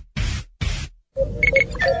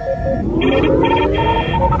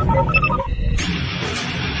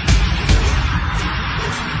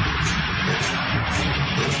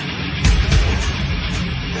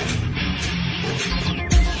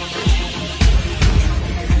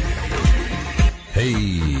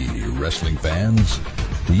 Hey, wrestling fans.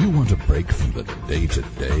 Do you want a break from the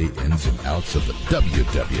day-to-day ins and outs of the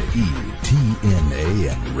WWE, TNA,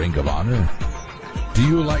 and Ring of Honor? Do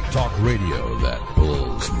you like talk radio that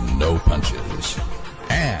pulls no punches?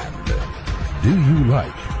 And do you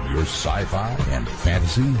like your sci-fi and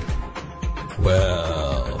fantasy?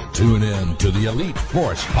 Well, tune in to the Elite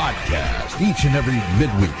Force podcast each and every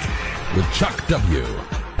midweek with Chuck W.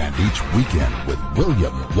 and each weekend with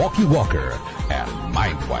William Walkie Walker and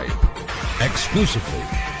Mindwipe. Exclusively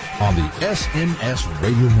on the SNS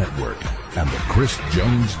Radio Network and the Chris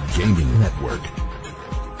Jones Gaming Network.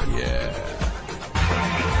 Yeah.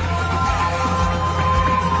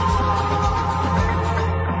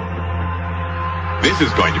 This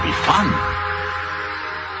is going to be fun.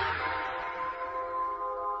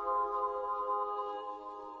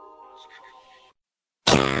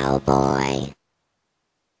 Cowboy.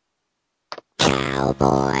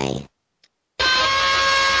 Cowboy.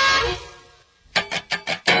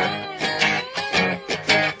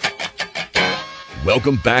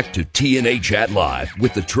 Welcome back to TNA Chat Live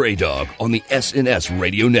with the Treydawg on the SNS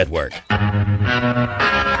Radio Network.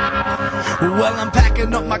 Well, I'm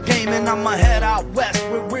packing up my game and I'ma head out west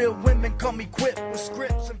where real women come equipped with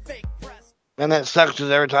scripts and fake press. And that sucks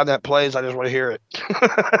because every time that plays, I just want to hear it.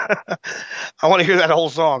 I want to hear that whole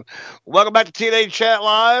song. Welcome back to TNA Chat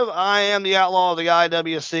Live. I am the Outlaw of the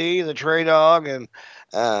IWC, the Treydawg, and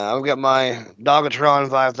I've got my Dogatron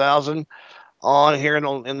 5000 on here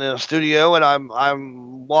in the studio, and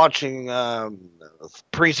I'm watching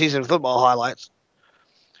preseason football highlights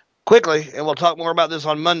quickly, and we'll talk more about this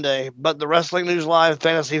on Monday. But the Wrestling News Live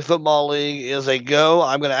Fantasy Football League is a go.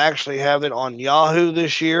 I'm going to actually have it on Yahoo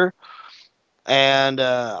this year, and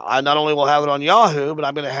I not only will have it on Yahoo, but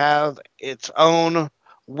I'm going to have its own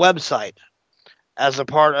website as a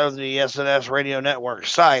part of the SNS Radio Network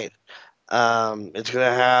site. It's going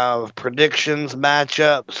to have predictions,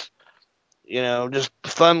 matchups, just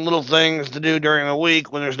fun little things to do during the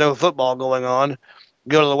week when there's no football going on.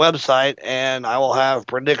 Go to the website, and I will have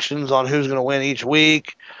predictions on who's going to win each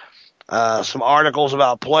week, some articles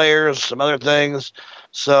about players, some other things.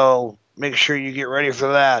 So make sure you get ready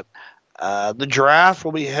for that. The draft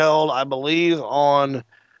will be held, I believe, on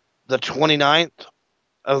the 29th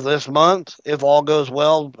of this month, if all goes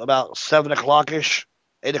well, about 7 o'clock-ish,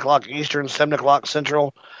 8 o'clock Eastern, 7 o'clock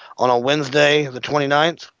Central, on a Wednesday, the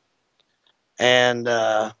 29th. And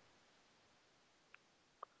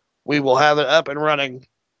we will have it up and running.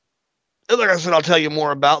 And like I said, I'll tell you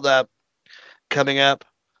more about that coming up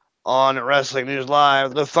on Wrestling News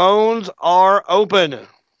Live. The phones are open.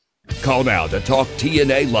 Call now to talk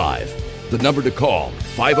TNA Live. The number to call,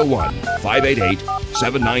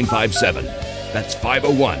 501-588-7957. That's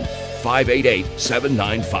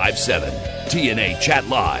 501-588-7957. TNA Chat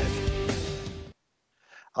Live.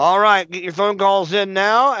 All right, get your phone calls in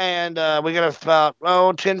now, and we got about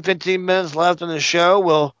 10, 15 minutes left in the show.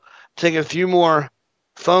 We'll take a few more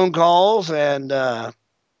phone calls and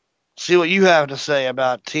see what you have to say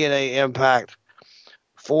about TNA Impact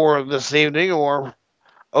for this evening or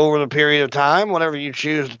over the period of time, whatever you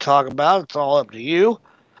choose to talk about. It's all up to you.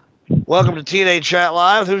 Welcome to TNA Chat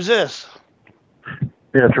Live. Who's this?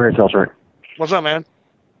 Yeah, Trey Seltzer. What's up, man?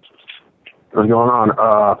 What's going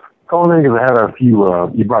on? Calling in because I had a few,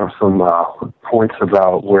 you brought up some points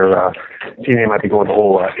about where TNA might be going the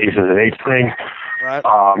whole Aces and Eights thing. Right.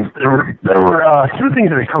 There were two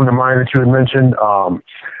things that had come to mind that you had mentioned.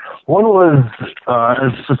 One was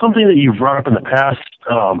so something that you've brought up in the past.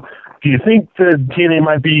 do you think that TNA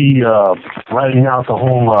might be writing out the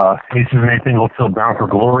whole Aces and Eights thing till Bound for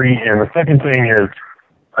Glory? And the second thing is,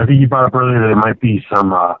 I think you brought up earlier that there might be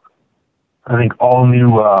some, I think, all new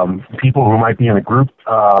people who might be in the group.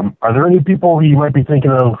 Are there any people you might be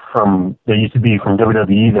thinking of that used to be from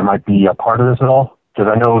WWE that might be a part of this at all?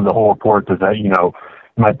 Because I know the whole report is that,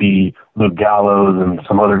 it might be Luke Gallows and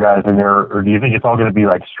some other guys in there, or do you think it's all going to be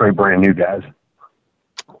like straight brand new guys?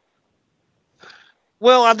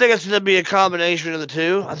 Well, I think it's going to be a combination of the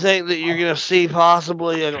two. I think that you're going to see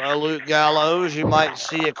possibly a Luke Gallows. You might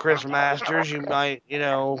see a Chris Masters. You might,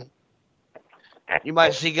 you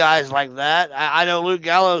might see guys like that. I know Luke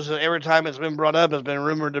Gallows, every time it's been brought up, has been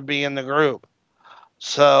rumored to be in the group.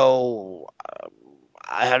 So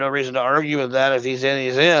I have no reason to argue with that. If he's in,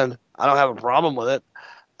 he's in. I don't have a problem with it.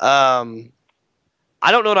 I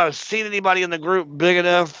don't know that I've seen anybody in the group big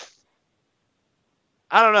enough.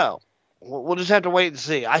 I don't know. We'll just have to wait and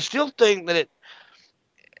see. I still think that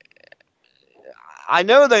I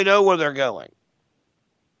know they know where they're going.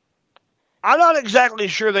 I'm not exactly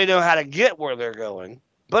sure they know how to get where they're going,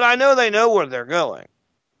 but I know they know where they're going.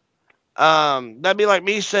 That'd be like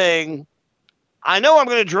me saying, I know I'm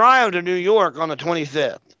going to drive to New York on the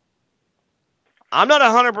 25th. I'm not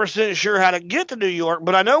 100% sure how to get to New York,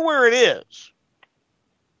 but I know where it is.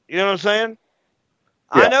 You know what I'm saying?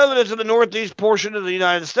 Yeah. I know that it's in the northeast portion of the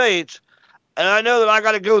United States, and I know that I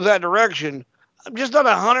got to go that direction. I'm just not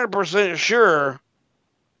 100% sure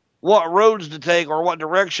what roads to take or what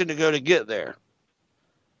direction to go to get there.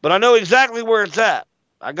 But I know exactly where it's at.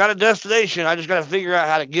 I got a destination. I just got to figure out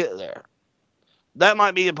how to get there. That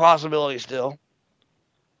might be a possibility still.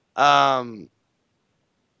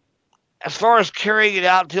 As far as carrying it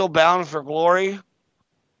out till Bound for Glory,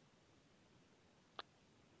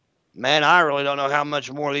 man, I really don't know how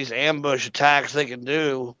much more of these ambush attacks they can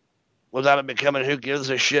do without it becoming who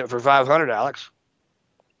gives a shit for 500, Alex.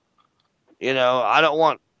 I don't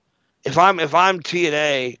want, if I'm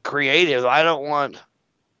TNA creative, I don't want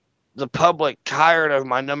the public tired of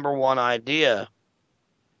my number one idea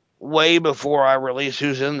way before I release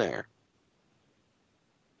who's in there.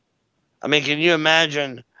 I mean, can you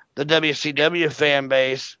imagine the WCW fan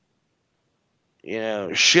base,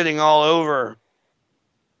 shitting all over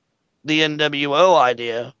the NWO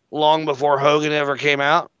idea long before Hogan ever came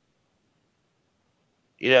out?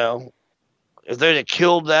 If they'd have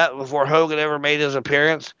killed that before Hogan ever made his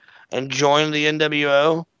appearance and joined the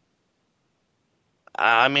NWO,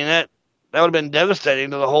 I mean, that would have been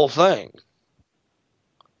devastating to the whole thing.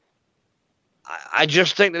 I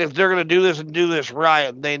just think that if they're going to do this and do this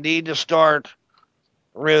right, they need to start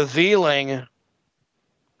revealing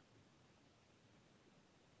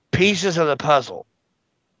pieces of the puzzle.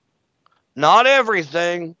 Not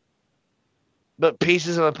everything, but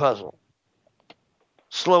pieces of the puzzle.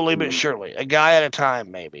 Slowly but surely, a guy at a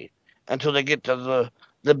time maybe, until they get to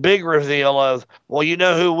the big reveal of, well, you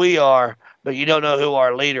know who we are, but you don't know who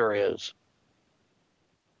our leader is.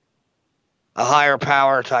 A higher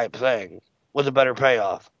power type thing with a better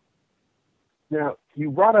payoff. Now,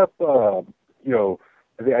 you brought up,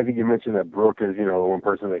 I think you mentioned that Brooke is, the one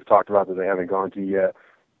person they've talked about that they haven't gone to yet.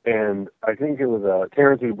 And I think it was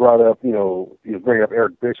Terrence who brought up, he was bringing up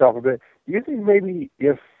Eric Bischoff a bit. Do you think maybe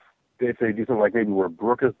if they do something like maybe where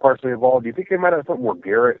Brooke is partially involved, do you think they might have something where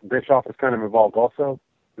Garrett Bischoff is kind of involved also?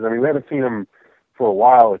 Because, I mean, we haven't seen him for a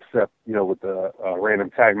while except, with the random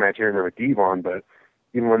tag match here and there with Devon, but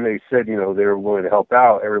even when they said, they were willing to help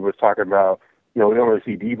out, everybody was talking about, we don't really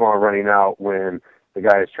see Devon running out when the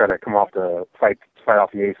guys try to come off to fight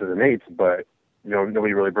off the Aces and Eights, but,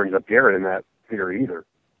 nobody really brings up Garrett in that theory either.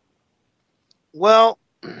 Well,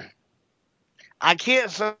 I can't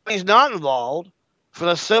say he's not involved for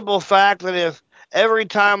the simple fact that if every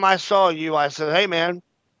time I saw you, I said, hey, man,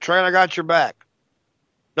 Trent, I got your back.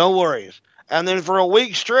 No worries. And then for a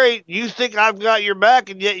week straight, you think I've got your back,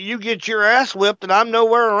 and yet you get your ass whipped, and I'm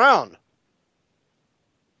nowhere around.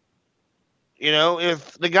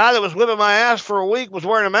 If the guy that was whipping my ass for a week was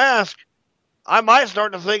wearing a mask, I might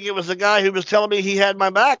start to think it was the guy who was telling me he had my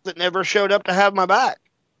back that never showed up to have my back.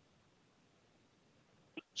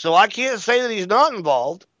 So I can't say that he's not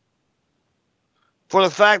involved for the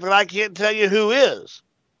fact that I can't tell you who is.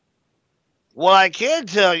 What I can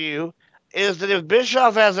tell you is that if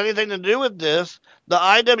Bischoff has anything to do with this, the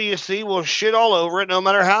IWC will shit all over it no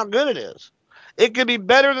matter how good it is. It could be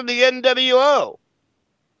better than the NWO.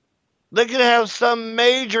 They could have some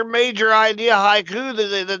major idea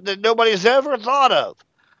haiku that nobody's ever thought of.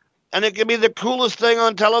 And it could be the coolest thing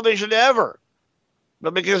on television ever.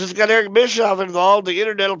 But because it's got Eric Bischoff involved, the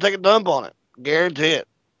internet will take a dump on it. Guarantee it.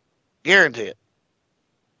 Guarantee it.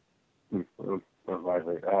 Likely.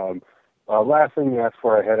 definitely. Last thing that's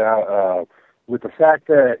before I head out, with the fact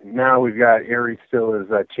that now we've got Aries still as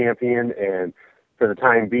champion, and for the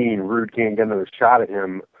time being, Rude can't get another shot at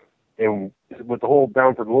him, and with the whole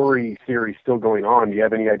Bound for Glory series still going on, do you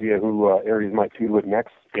have any idea who Aries might feud with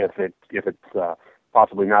next, if it's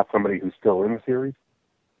possibly not somebody who's still in the series?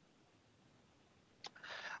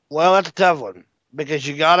 Well, that's a tough one, because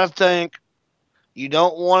you got to think you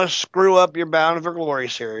don't want to screw up your Bound for Glory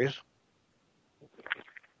series.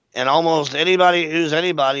 And almost anybody who's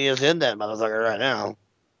anybody is in that motherfucker right now.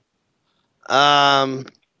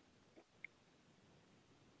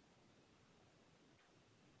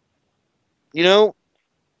 You know,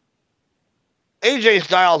 AJ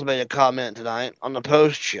Styles made a comment tonight on the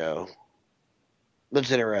post show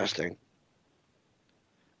that's interesting.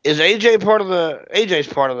 Is AJ's part of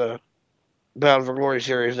the Bound for Glory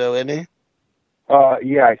series though, isn't he?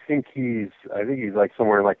 Yeah, I think he's like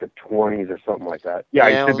somewhere in like the 20s or something like that. Yeah,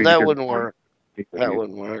 he should be. That wouldn't work. That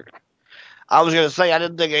wouldn't work. I was going to say I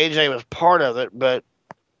didn't think AJ was part of it, but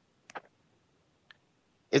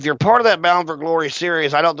if you're part of that Bound for Glory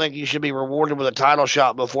series, I don't think you should be rewarded with a title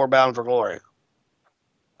shot before Bound for Glory.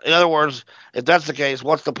 In other words, if that's the case,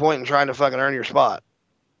 what's the point in trying to fucking earn your spot?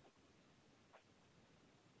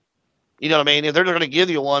 You know what I mean? If they're going to give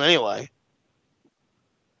you one anyway,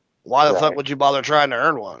 why the fuck would you bother trying to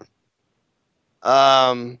earn one?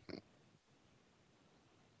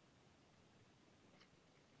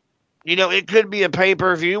 You know, it could be a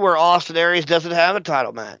pay-per-view where Austin Aries doesn't have a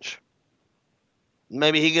title match.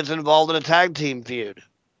 Maybe he gets involved in a tag team feud.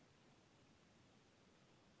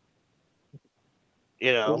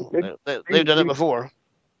 You know, they've done it before.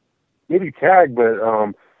 Maybe tag, but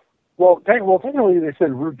technically they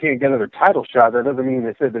said Rude can't get another title shot. That doesn't mean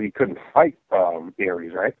they said that he couldn't fight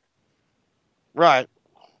Aries, right? Right.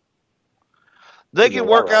 They can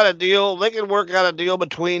work out a deal. They can work out a deal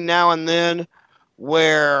between now and then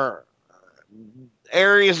where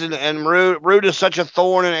Aries and Rude is such a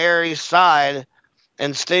thorn in Aries' side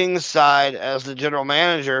and Sting's side as the general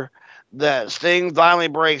manager that Sting finally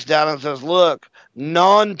breaks down and says, look,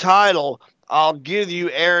 non-title, I'll give you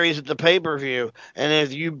Aries at the pay-per-view. And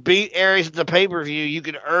if you beat Aries at the pay-per-view, you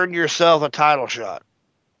can earn yourself a title shot.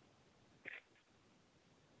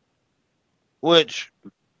 Which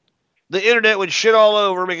the internet would shit all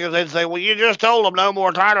over because they'd say, well, you just told them no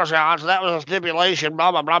more title shots. That was a stipulation,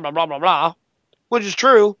 blah, blah, blah, blah, blah, blah, blah. Which is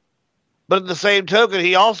true. But at the same token,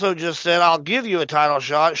 he also just said, I'll give you a title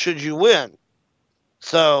shot should you win.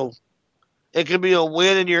 So it could be a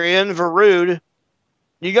win and you're in for Rude.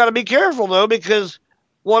 You got to be careful, though, because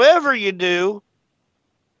whatever you do,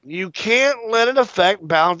 you can't let it affect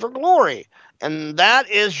Bound for Glory. And that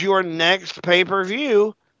is your next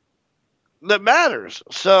pay-per-view that matters.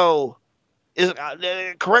 So,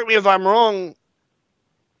 correct me if I'm wrong,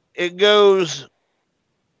 it goes,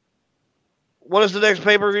 what is the next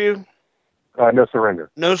pay-per-view? No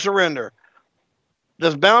Surrender. No Surrender.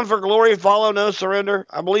 Does Bound for Glory follow No Surrender?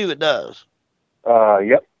 I believe it does.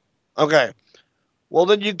 Yep. Okay. Well,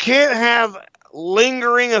 then you can't have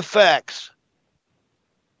lingering effects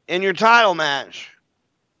in your title match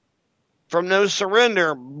from No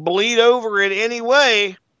Surrender bleed over in any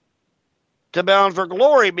way to Bound for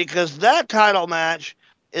Glory, because that title match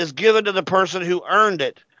is given to the person who earned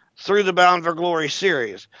it through the Bound for Glory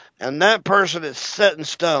series. And that person is set in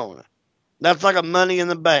stone. That's like a Money in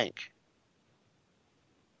the Bank.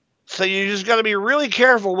 So you just got to be really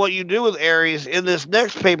careful what you do with Aries in this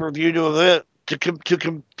next pay-per-view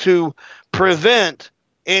to prevent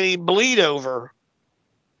any bleed over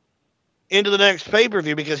into the next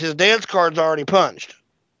pay-per-view, because his dance card's already punched.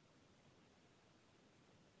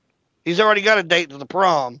 He's already got a date to the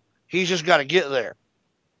prom. He's just got to get there.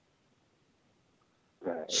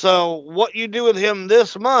 Right. So what you do with him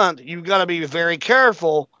this month, you've got to be very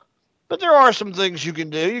careful. But there are some things you can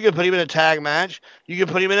do. You can put him in a tag match. You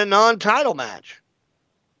can put him in a non-title match.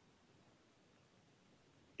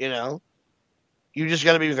 You know? You just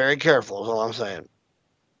got to be very careful is all I'm saying.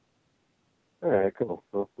 All right, cool.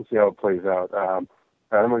 We'll see how it plays out. All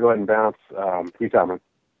right, I'm going to go ahead and bounce. Peace out, man.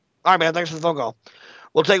 All right, man. Thanks for the phone call.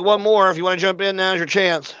 We'll take one more. If you want to jump in, now's your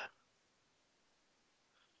chance.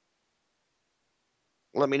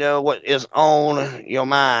 Let me know what is on your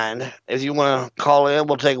mind. If you want to call in,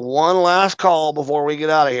 we'll take one last call before we get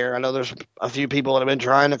out of here. I know there's a few people that have been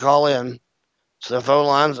trying to call in, so the phone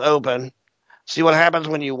line's open. See what happens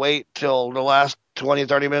when you wait till the last 20,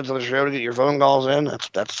 30 minutes of the show to get your phone calls in.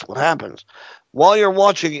 That's what happens. While you're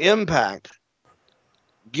watching Impact,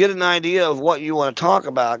 get an idea of what you want to talk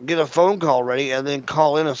about, get a phone call ready, and then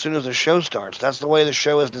call in as soon as the show starts. That's the way the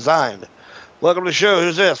show is designed. Welcome to the show.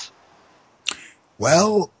 Who's this?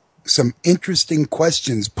 Well, some interesting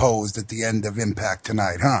questions posed at the end of Impact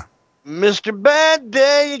tonight, huh? Mr. Bad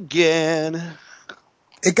Day again.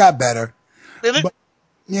 It got better. Did it? But,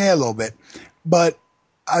 yeah, a little bit. But,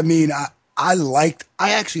 I mean, I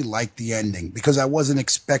actually liked the ending because I wasn't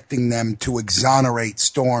expecting them to exonerate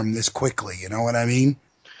Storm this quickly. You know what I mean?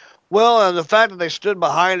 Well, the fact that they stood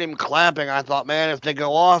behind him clapping, I thought, man, if they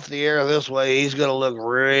go off the air this way, he's going to look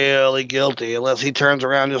really guilty unless he turns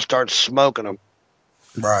around and just starts smoking them.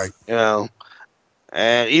 Right. You know,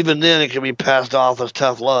 and even then it can be passed off as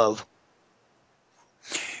tough love.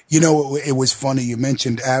 You know, it was funny. You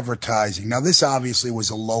mentioned advertising. Now, this obviously was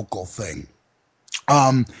a local thing.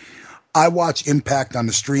 I watch Impact on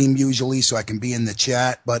the stream usually so I can be in the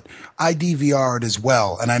chat, but I DVR it as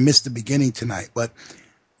well. And I missed the beginning tonight. But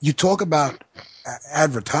you talk about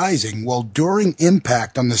advertising. Well, during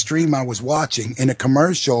Impact on the stream I was watching, in a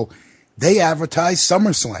commercial, they advertised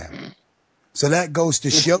SummerSlam. So that goes to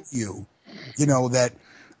show you, you know, that,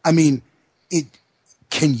 I mean,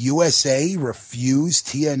 can USA refuse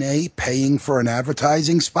TNA paying for an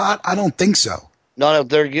advertising spot? I don't think so. Not if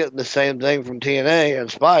they're getting the same thing from TNA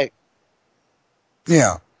and Spike.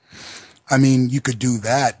 Yeah. I mean, you could do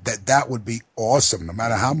that. That would be awesome, no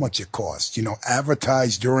matter how much it costs. You know,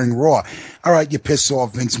 advertise during Raw. All right, you piss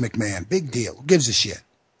off Vince McMahon. Big deal. Who gives a shit?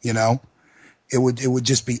 You know? It would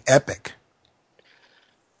just be epic.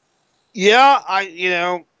 Yeah,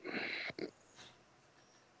 I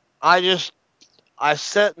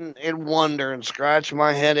sit and wonder and scratch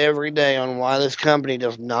my head every day on why this company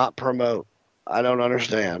does not promote. I don't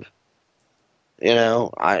understand. You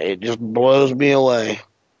know, it just blows me away.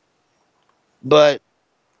 But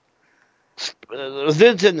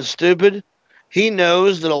Vince isn't stupid. He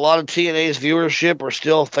knows that a lot of TNA's viewership are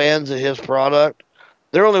still fans of his product.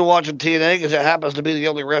 They're only watching TNA because it happens to be the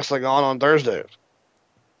only wrestling on Thursdays.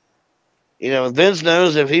 You know, Vince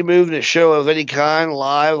knows if he moved a show of any kind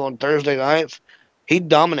live on Thursday nights, he'd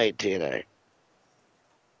dominate TNA.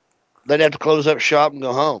 They'd have to close up shop and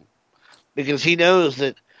go home. Because he knows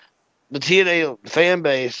that the TNA fan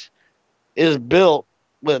base is built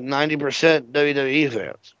with 90% WWE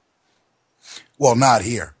fans. Well, not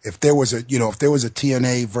here. If there was a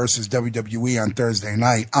TNA versus WWE on Thursday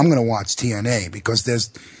night, I'm going to watch TNA because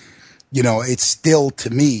it's still to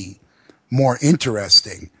me more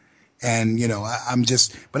interesting. And,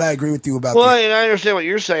 but I agree with you about and I understand what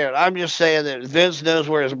you're saying. I'm just saying that Vince knows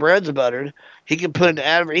where his bread's buttered. He can put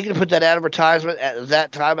that advertisement at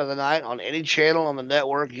that time of the night on any channel on the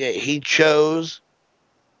network he chose.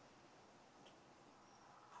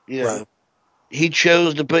 You know, he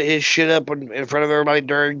chose to put his shit up in front of everybody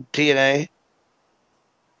during TNA.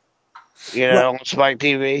 On Spike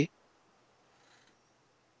TV.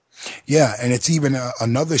 Yeah, and it's even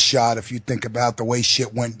another shot if you think about the way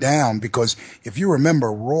shit went down, because if you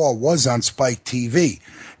remember, Raw was on Spike TV.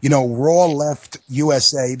 Raw left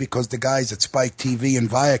USA because the guys at Spike TV and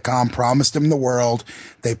Viacom promised him the world.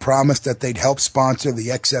 They promised that they'd help sponsor the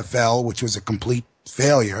XFL, which was a complete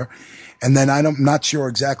failure. And then I'm not sure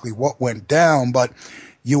exactly what went down, but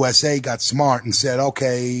USA got smart and said,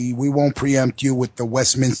 okay, we won't preempt you with the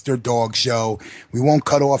Westminster Dog Show. We won't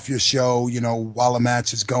cut off your show, while a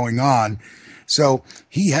match is going on. So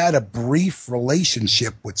he had a brief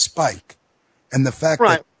relationship with Spike. And the fact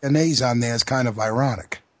that TNA's on there is kind of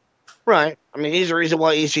ironic. Right. I mean, he's the reason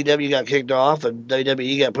why ECW got kicked off and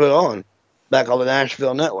WWE got put on back on the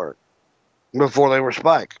Nashville network before they were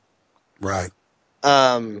Spike. Right.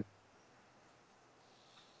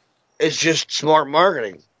 It's just smart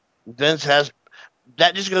marketing. That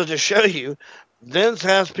just goes to show you, Vince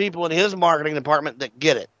has people in his marketing department that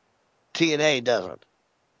get it. TNA doesn't.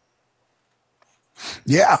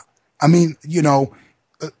 Yeah. I mean,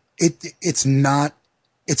 it's not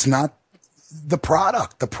the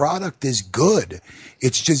product. The product is good.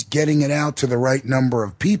 It's just getting it out to the right number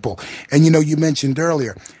of people. And you mentioned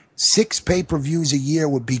earlier, 6 pay-per-views a year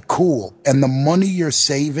would be cool. And the money you're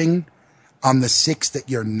saving on the 6 that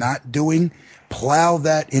you're not doing, plow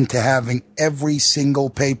that into having every single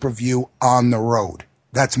pay-per-view on the road.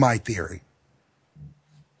 That's my theory.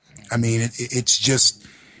 I mean, it's just,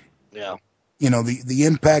 yeah. The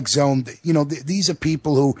Impact Zone, these are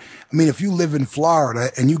people who, I mean, if you live in Florida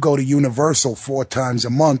and you go to Universal 4 times a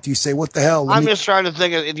month, you say, what the hell? I'm just trying to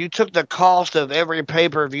think of, if you took the cost of every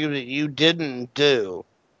pay-per-view that you didn't do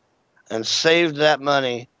and saved that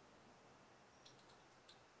money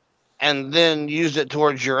and then used it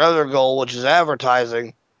towards your other goal, which is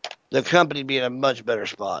advertising, the company would be in a much better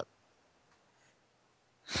spot.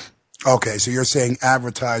 Okay, so you're saying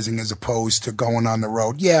advertising as opposed to going on the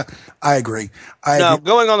road. Yeah, I agree.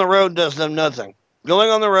 Going on the road does them nothing. Going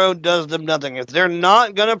on the road does them nothing. If they're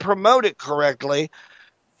not going to promote it correctly,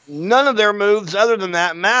 none of their moves other than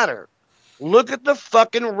that matter. Look at the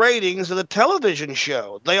fucking ratings of the television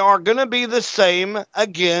show. They are going to be the same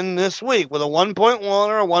again this week with a 1.1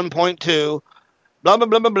 or a 1.2. Blah, blah,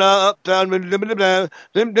 blah, blah, blah, uptown, blah, blah, blah, blah,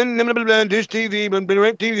 Dish TV,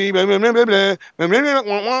 TV,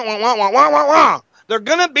 they're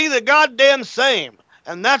going to be the goddamn same.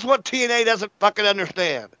 And that's what TNA doesn't fucking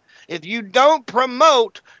understand. If you don't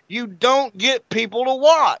promote, you don't get people to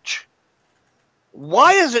watch.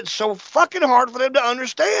 Why is it so fucking hard for them to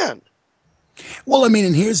understand? Well, I mean,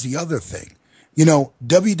 and here's the other thing. You know,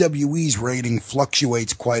 WWE's rating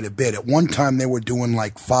fluctuates quite a bit. At one time, they were doing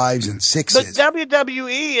like 5s and 6s. But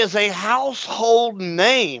WWE is a household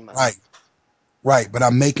name. Right. But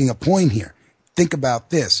I'm making a point here. Think about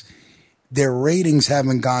this. Their ratings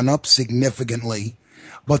haven't gone up significantly,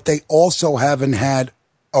 but they also haven't had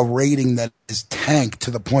a rating that is tanked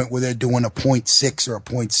to the point where they're doing a 0.6 or a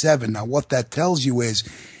 0.7. Now, what that tells you is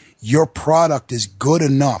your product is good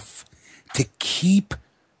enough to keep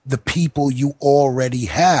the people you already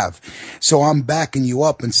have. So I'm backing you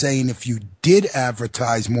up and saying if you did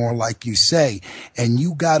advertise more, like you say, and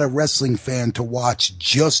you got a wrestling fan to watch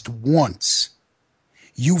just once,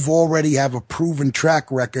 you've already have a proven track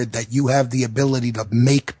record that you have the ability to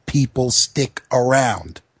make people stick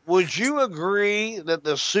around. Would you agree that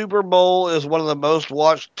the Super Bowl is one of the most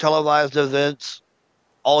watched televised events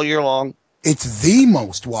all year long? It's the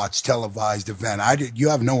most watched televised event. You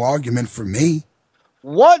have no argument for me.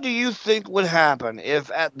 What do you think would happen if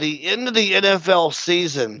at the end of the NFL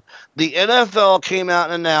season, the NFL came out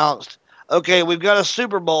and announced, okay, we've got a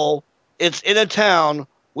Super Bowl, it's in a town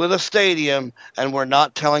with a stadium, and we're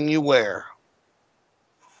not telling you where?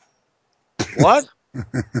 What?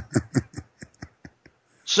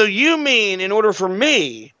 So you mean in order for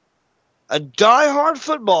me, a diehard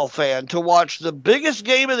football fan, to watch the biggest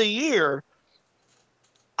game of the year,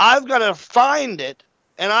 I've got to find it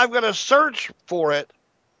and I've got to search for it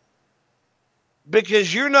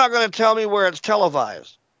because you're not going to tell me where it's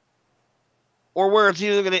televised or where it's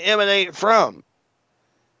either going to emanate from?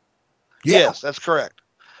 Yeah. Yes, that's correct.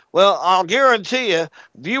 Well, I'll guarantee you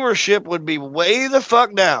viewership would be way the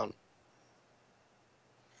fuck down.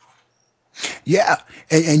 Yeah,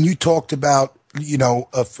 and you talked about, you know,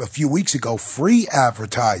 a few weeks ago, free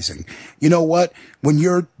advertising. You know what? When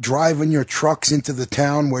you're driving your trucks into the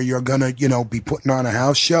town where you're going to, you know, be putting on a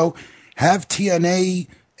house show, have TNA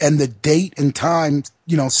and the date and time,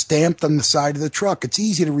 you know, stamped on the side of the truck. It's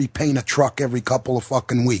easy to repaint a truck every couple of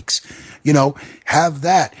fucking weeks. You know, have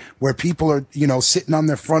that where people are, you know, sitting on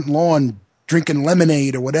their front lawn drinking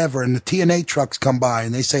lemonade or whatever, and the TNA trucks come by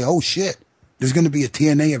and they say, oh shit, there's going to be a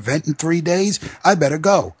TNA event in 3 days. I better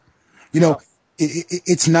go. You know,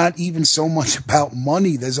 it's not even so much about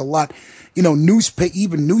money. There's a lot, you know,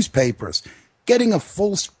 even newspapers. Getting a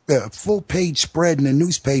full page spread in a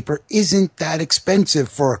newspaper isn't that expensive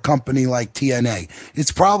for a company like TNA.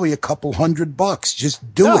 It's probably a couple $100.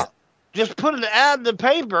 Just do it. Just put an ad in the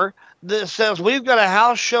paper that says we've got a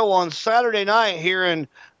house show on Saturday night here in,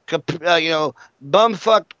 you know,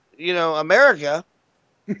 bumfuck, you know, America.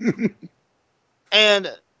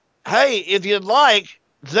 And hey, if you'd like,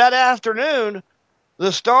 that afternoon,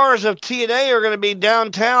 the stars of TNA are going to be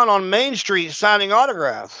downtown on Main Street signing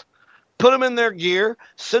autographs. Put them in their gear,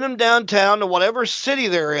 send them downtown to whatever city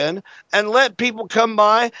they're in, and let people come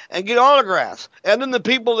by and get autographs. And then the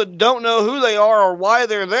people that don't know who they are or why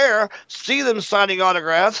they're there see them signing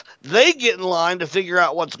autographs. They get in line to figure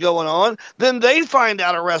out what's going on. Then they find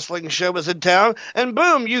out a wrestling show is in town, and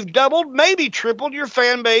boom, you've doubled, maybe tripled your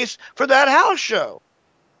fan base for that house show.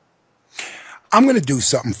 I'm going to do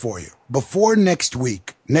something for you. Before next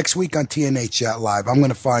week on TNA Chat Live, I'm going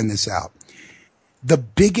to find this out. The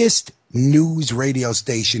biggest news radio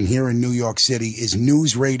station here in New York City is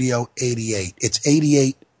News Radio 88. It's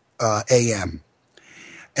 88 AM.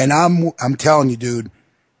 And I'm telling you, dude,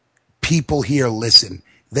 people here listen.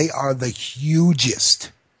 They are the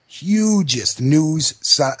hugest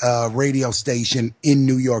news radio station in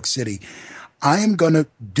New York City. I am going to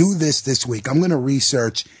do this week. I'm going to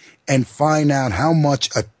research and find out how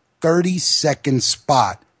much a 30-second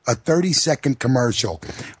spot, a 30-second commercial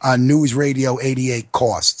on News Radio 88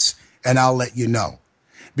 costs. And I'll let you know.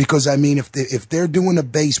 Because, I mean, if they're doing a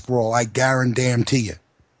base brawl, I guarantee you.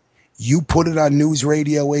 You put it on News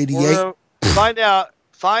Radio 88. Find out,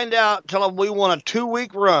 tell them we want a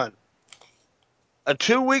 2-week run. A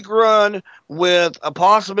 2-week run with a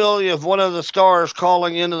possibility of one of the stars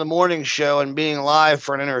calling into the morning show and being live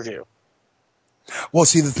for an interview. Well,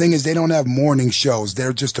 see, the thing is, they don't have morning shows.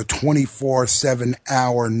 They're just a 24/7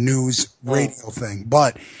 hour news radio thing.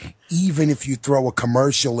 But even if you throw a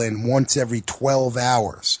commercial in once every 12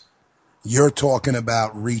 hours, you're talking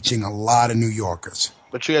about reaching a lot of New Yorkers.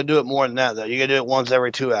 But you got to do it more than that, though. You got to do it once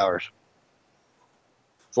every 2 hours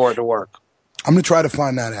for it to work. I'm going to try to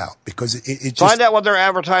find that out because it just... Find out what their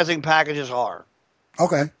advertising packages are.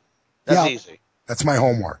 Okay. That's easy. That's my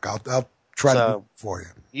homework. I'll try to do it for you.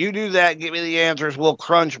 You do that, give me the answers, we'll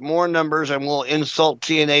crunch more numbers, and we'll insult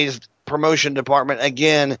TNA's promotion department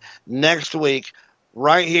again next week,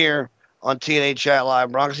 right here on TNA Chat Live.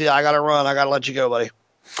 Bronxy, I got to run. I got to let you go, buddy.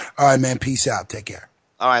 All right, man. Peace out. Take care.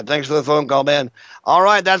 All right. Thanks for the phone call, man. All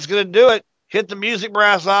right. That's going to do it. Hit the music,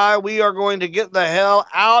 Brass Eye. We are going to get the hell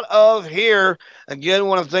out of here. Again,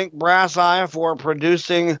 want to thank Brass Eye for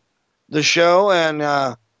producing the show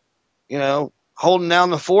and, holding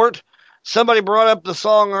down the fort. Somebody brought up the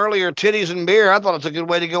song earlier, Titties and Beer. I thought it's a good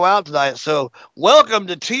way to go out tonight. So welcome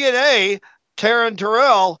to TNA, Taryn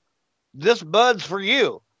Terrell. This Bud's for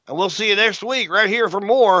you. And we'll see you next week right here for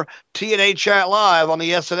more TNA Chat Live on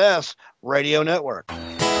the SNS Radio Network.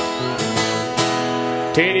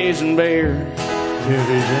 Titties and beer.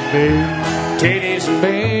 Titties and beer. Titties and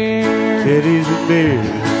beer. Titties and beer.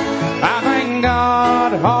 I thank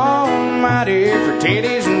God Almighty for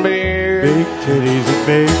titties and beer. Big titties and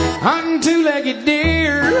beer. Hunting two-legged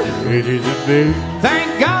deer. Titties and beer.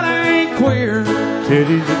 Thank God I ain't queer.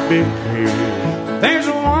 Titties and beer. There's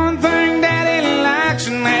one thing Daddy likes,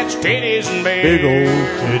 and that's titties and beer. Big old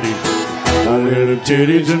titties. I love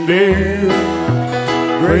titties and beer.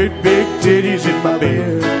 Great big titties in my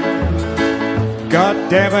beer. God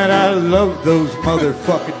damn it, I love those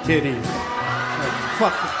motherfucking titties.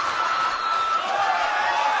 Fuck.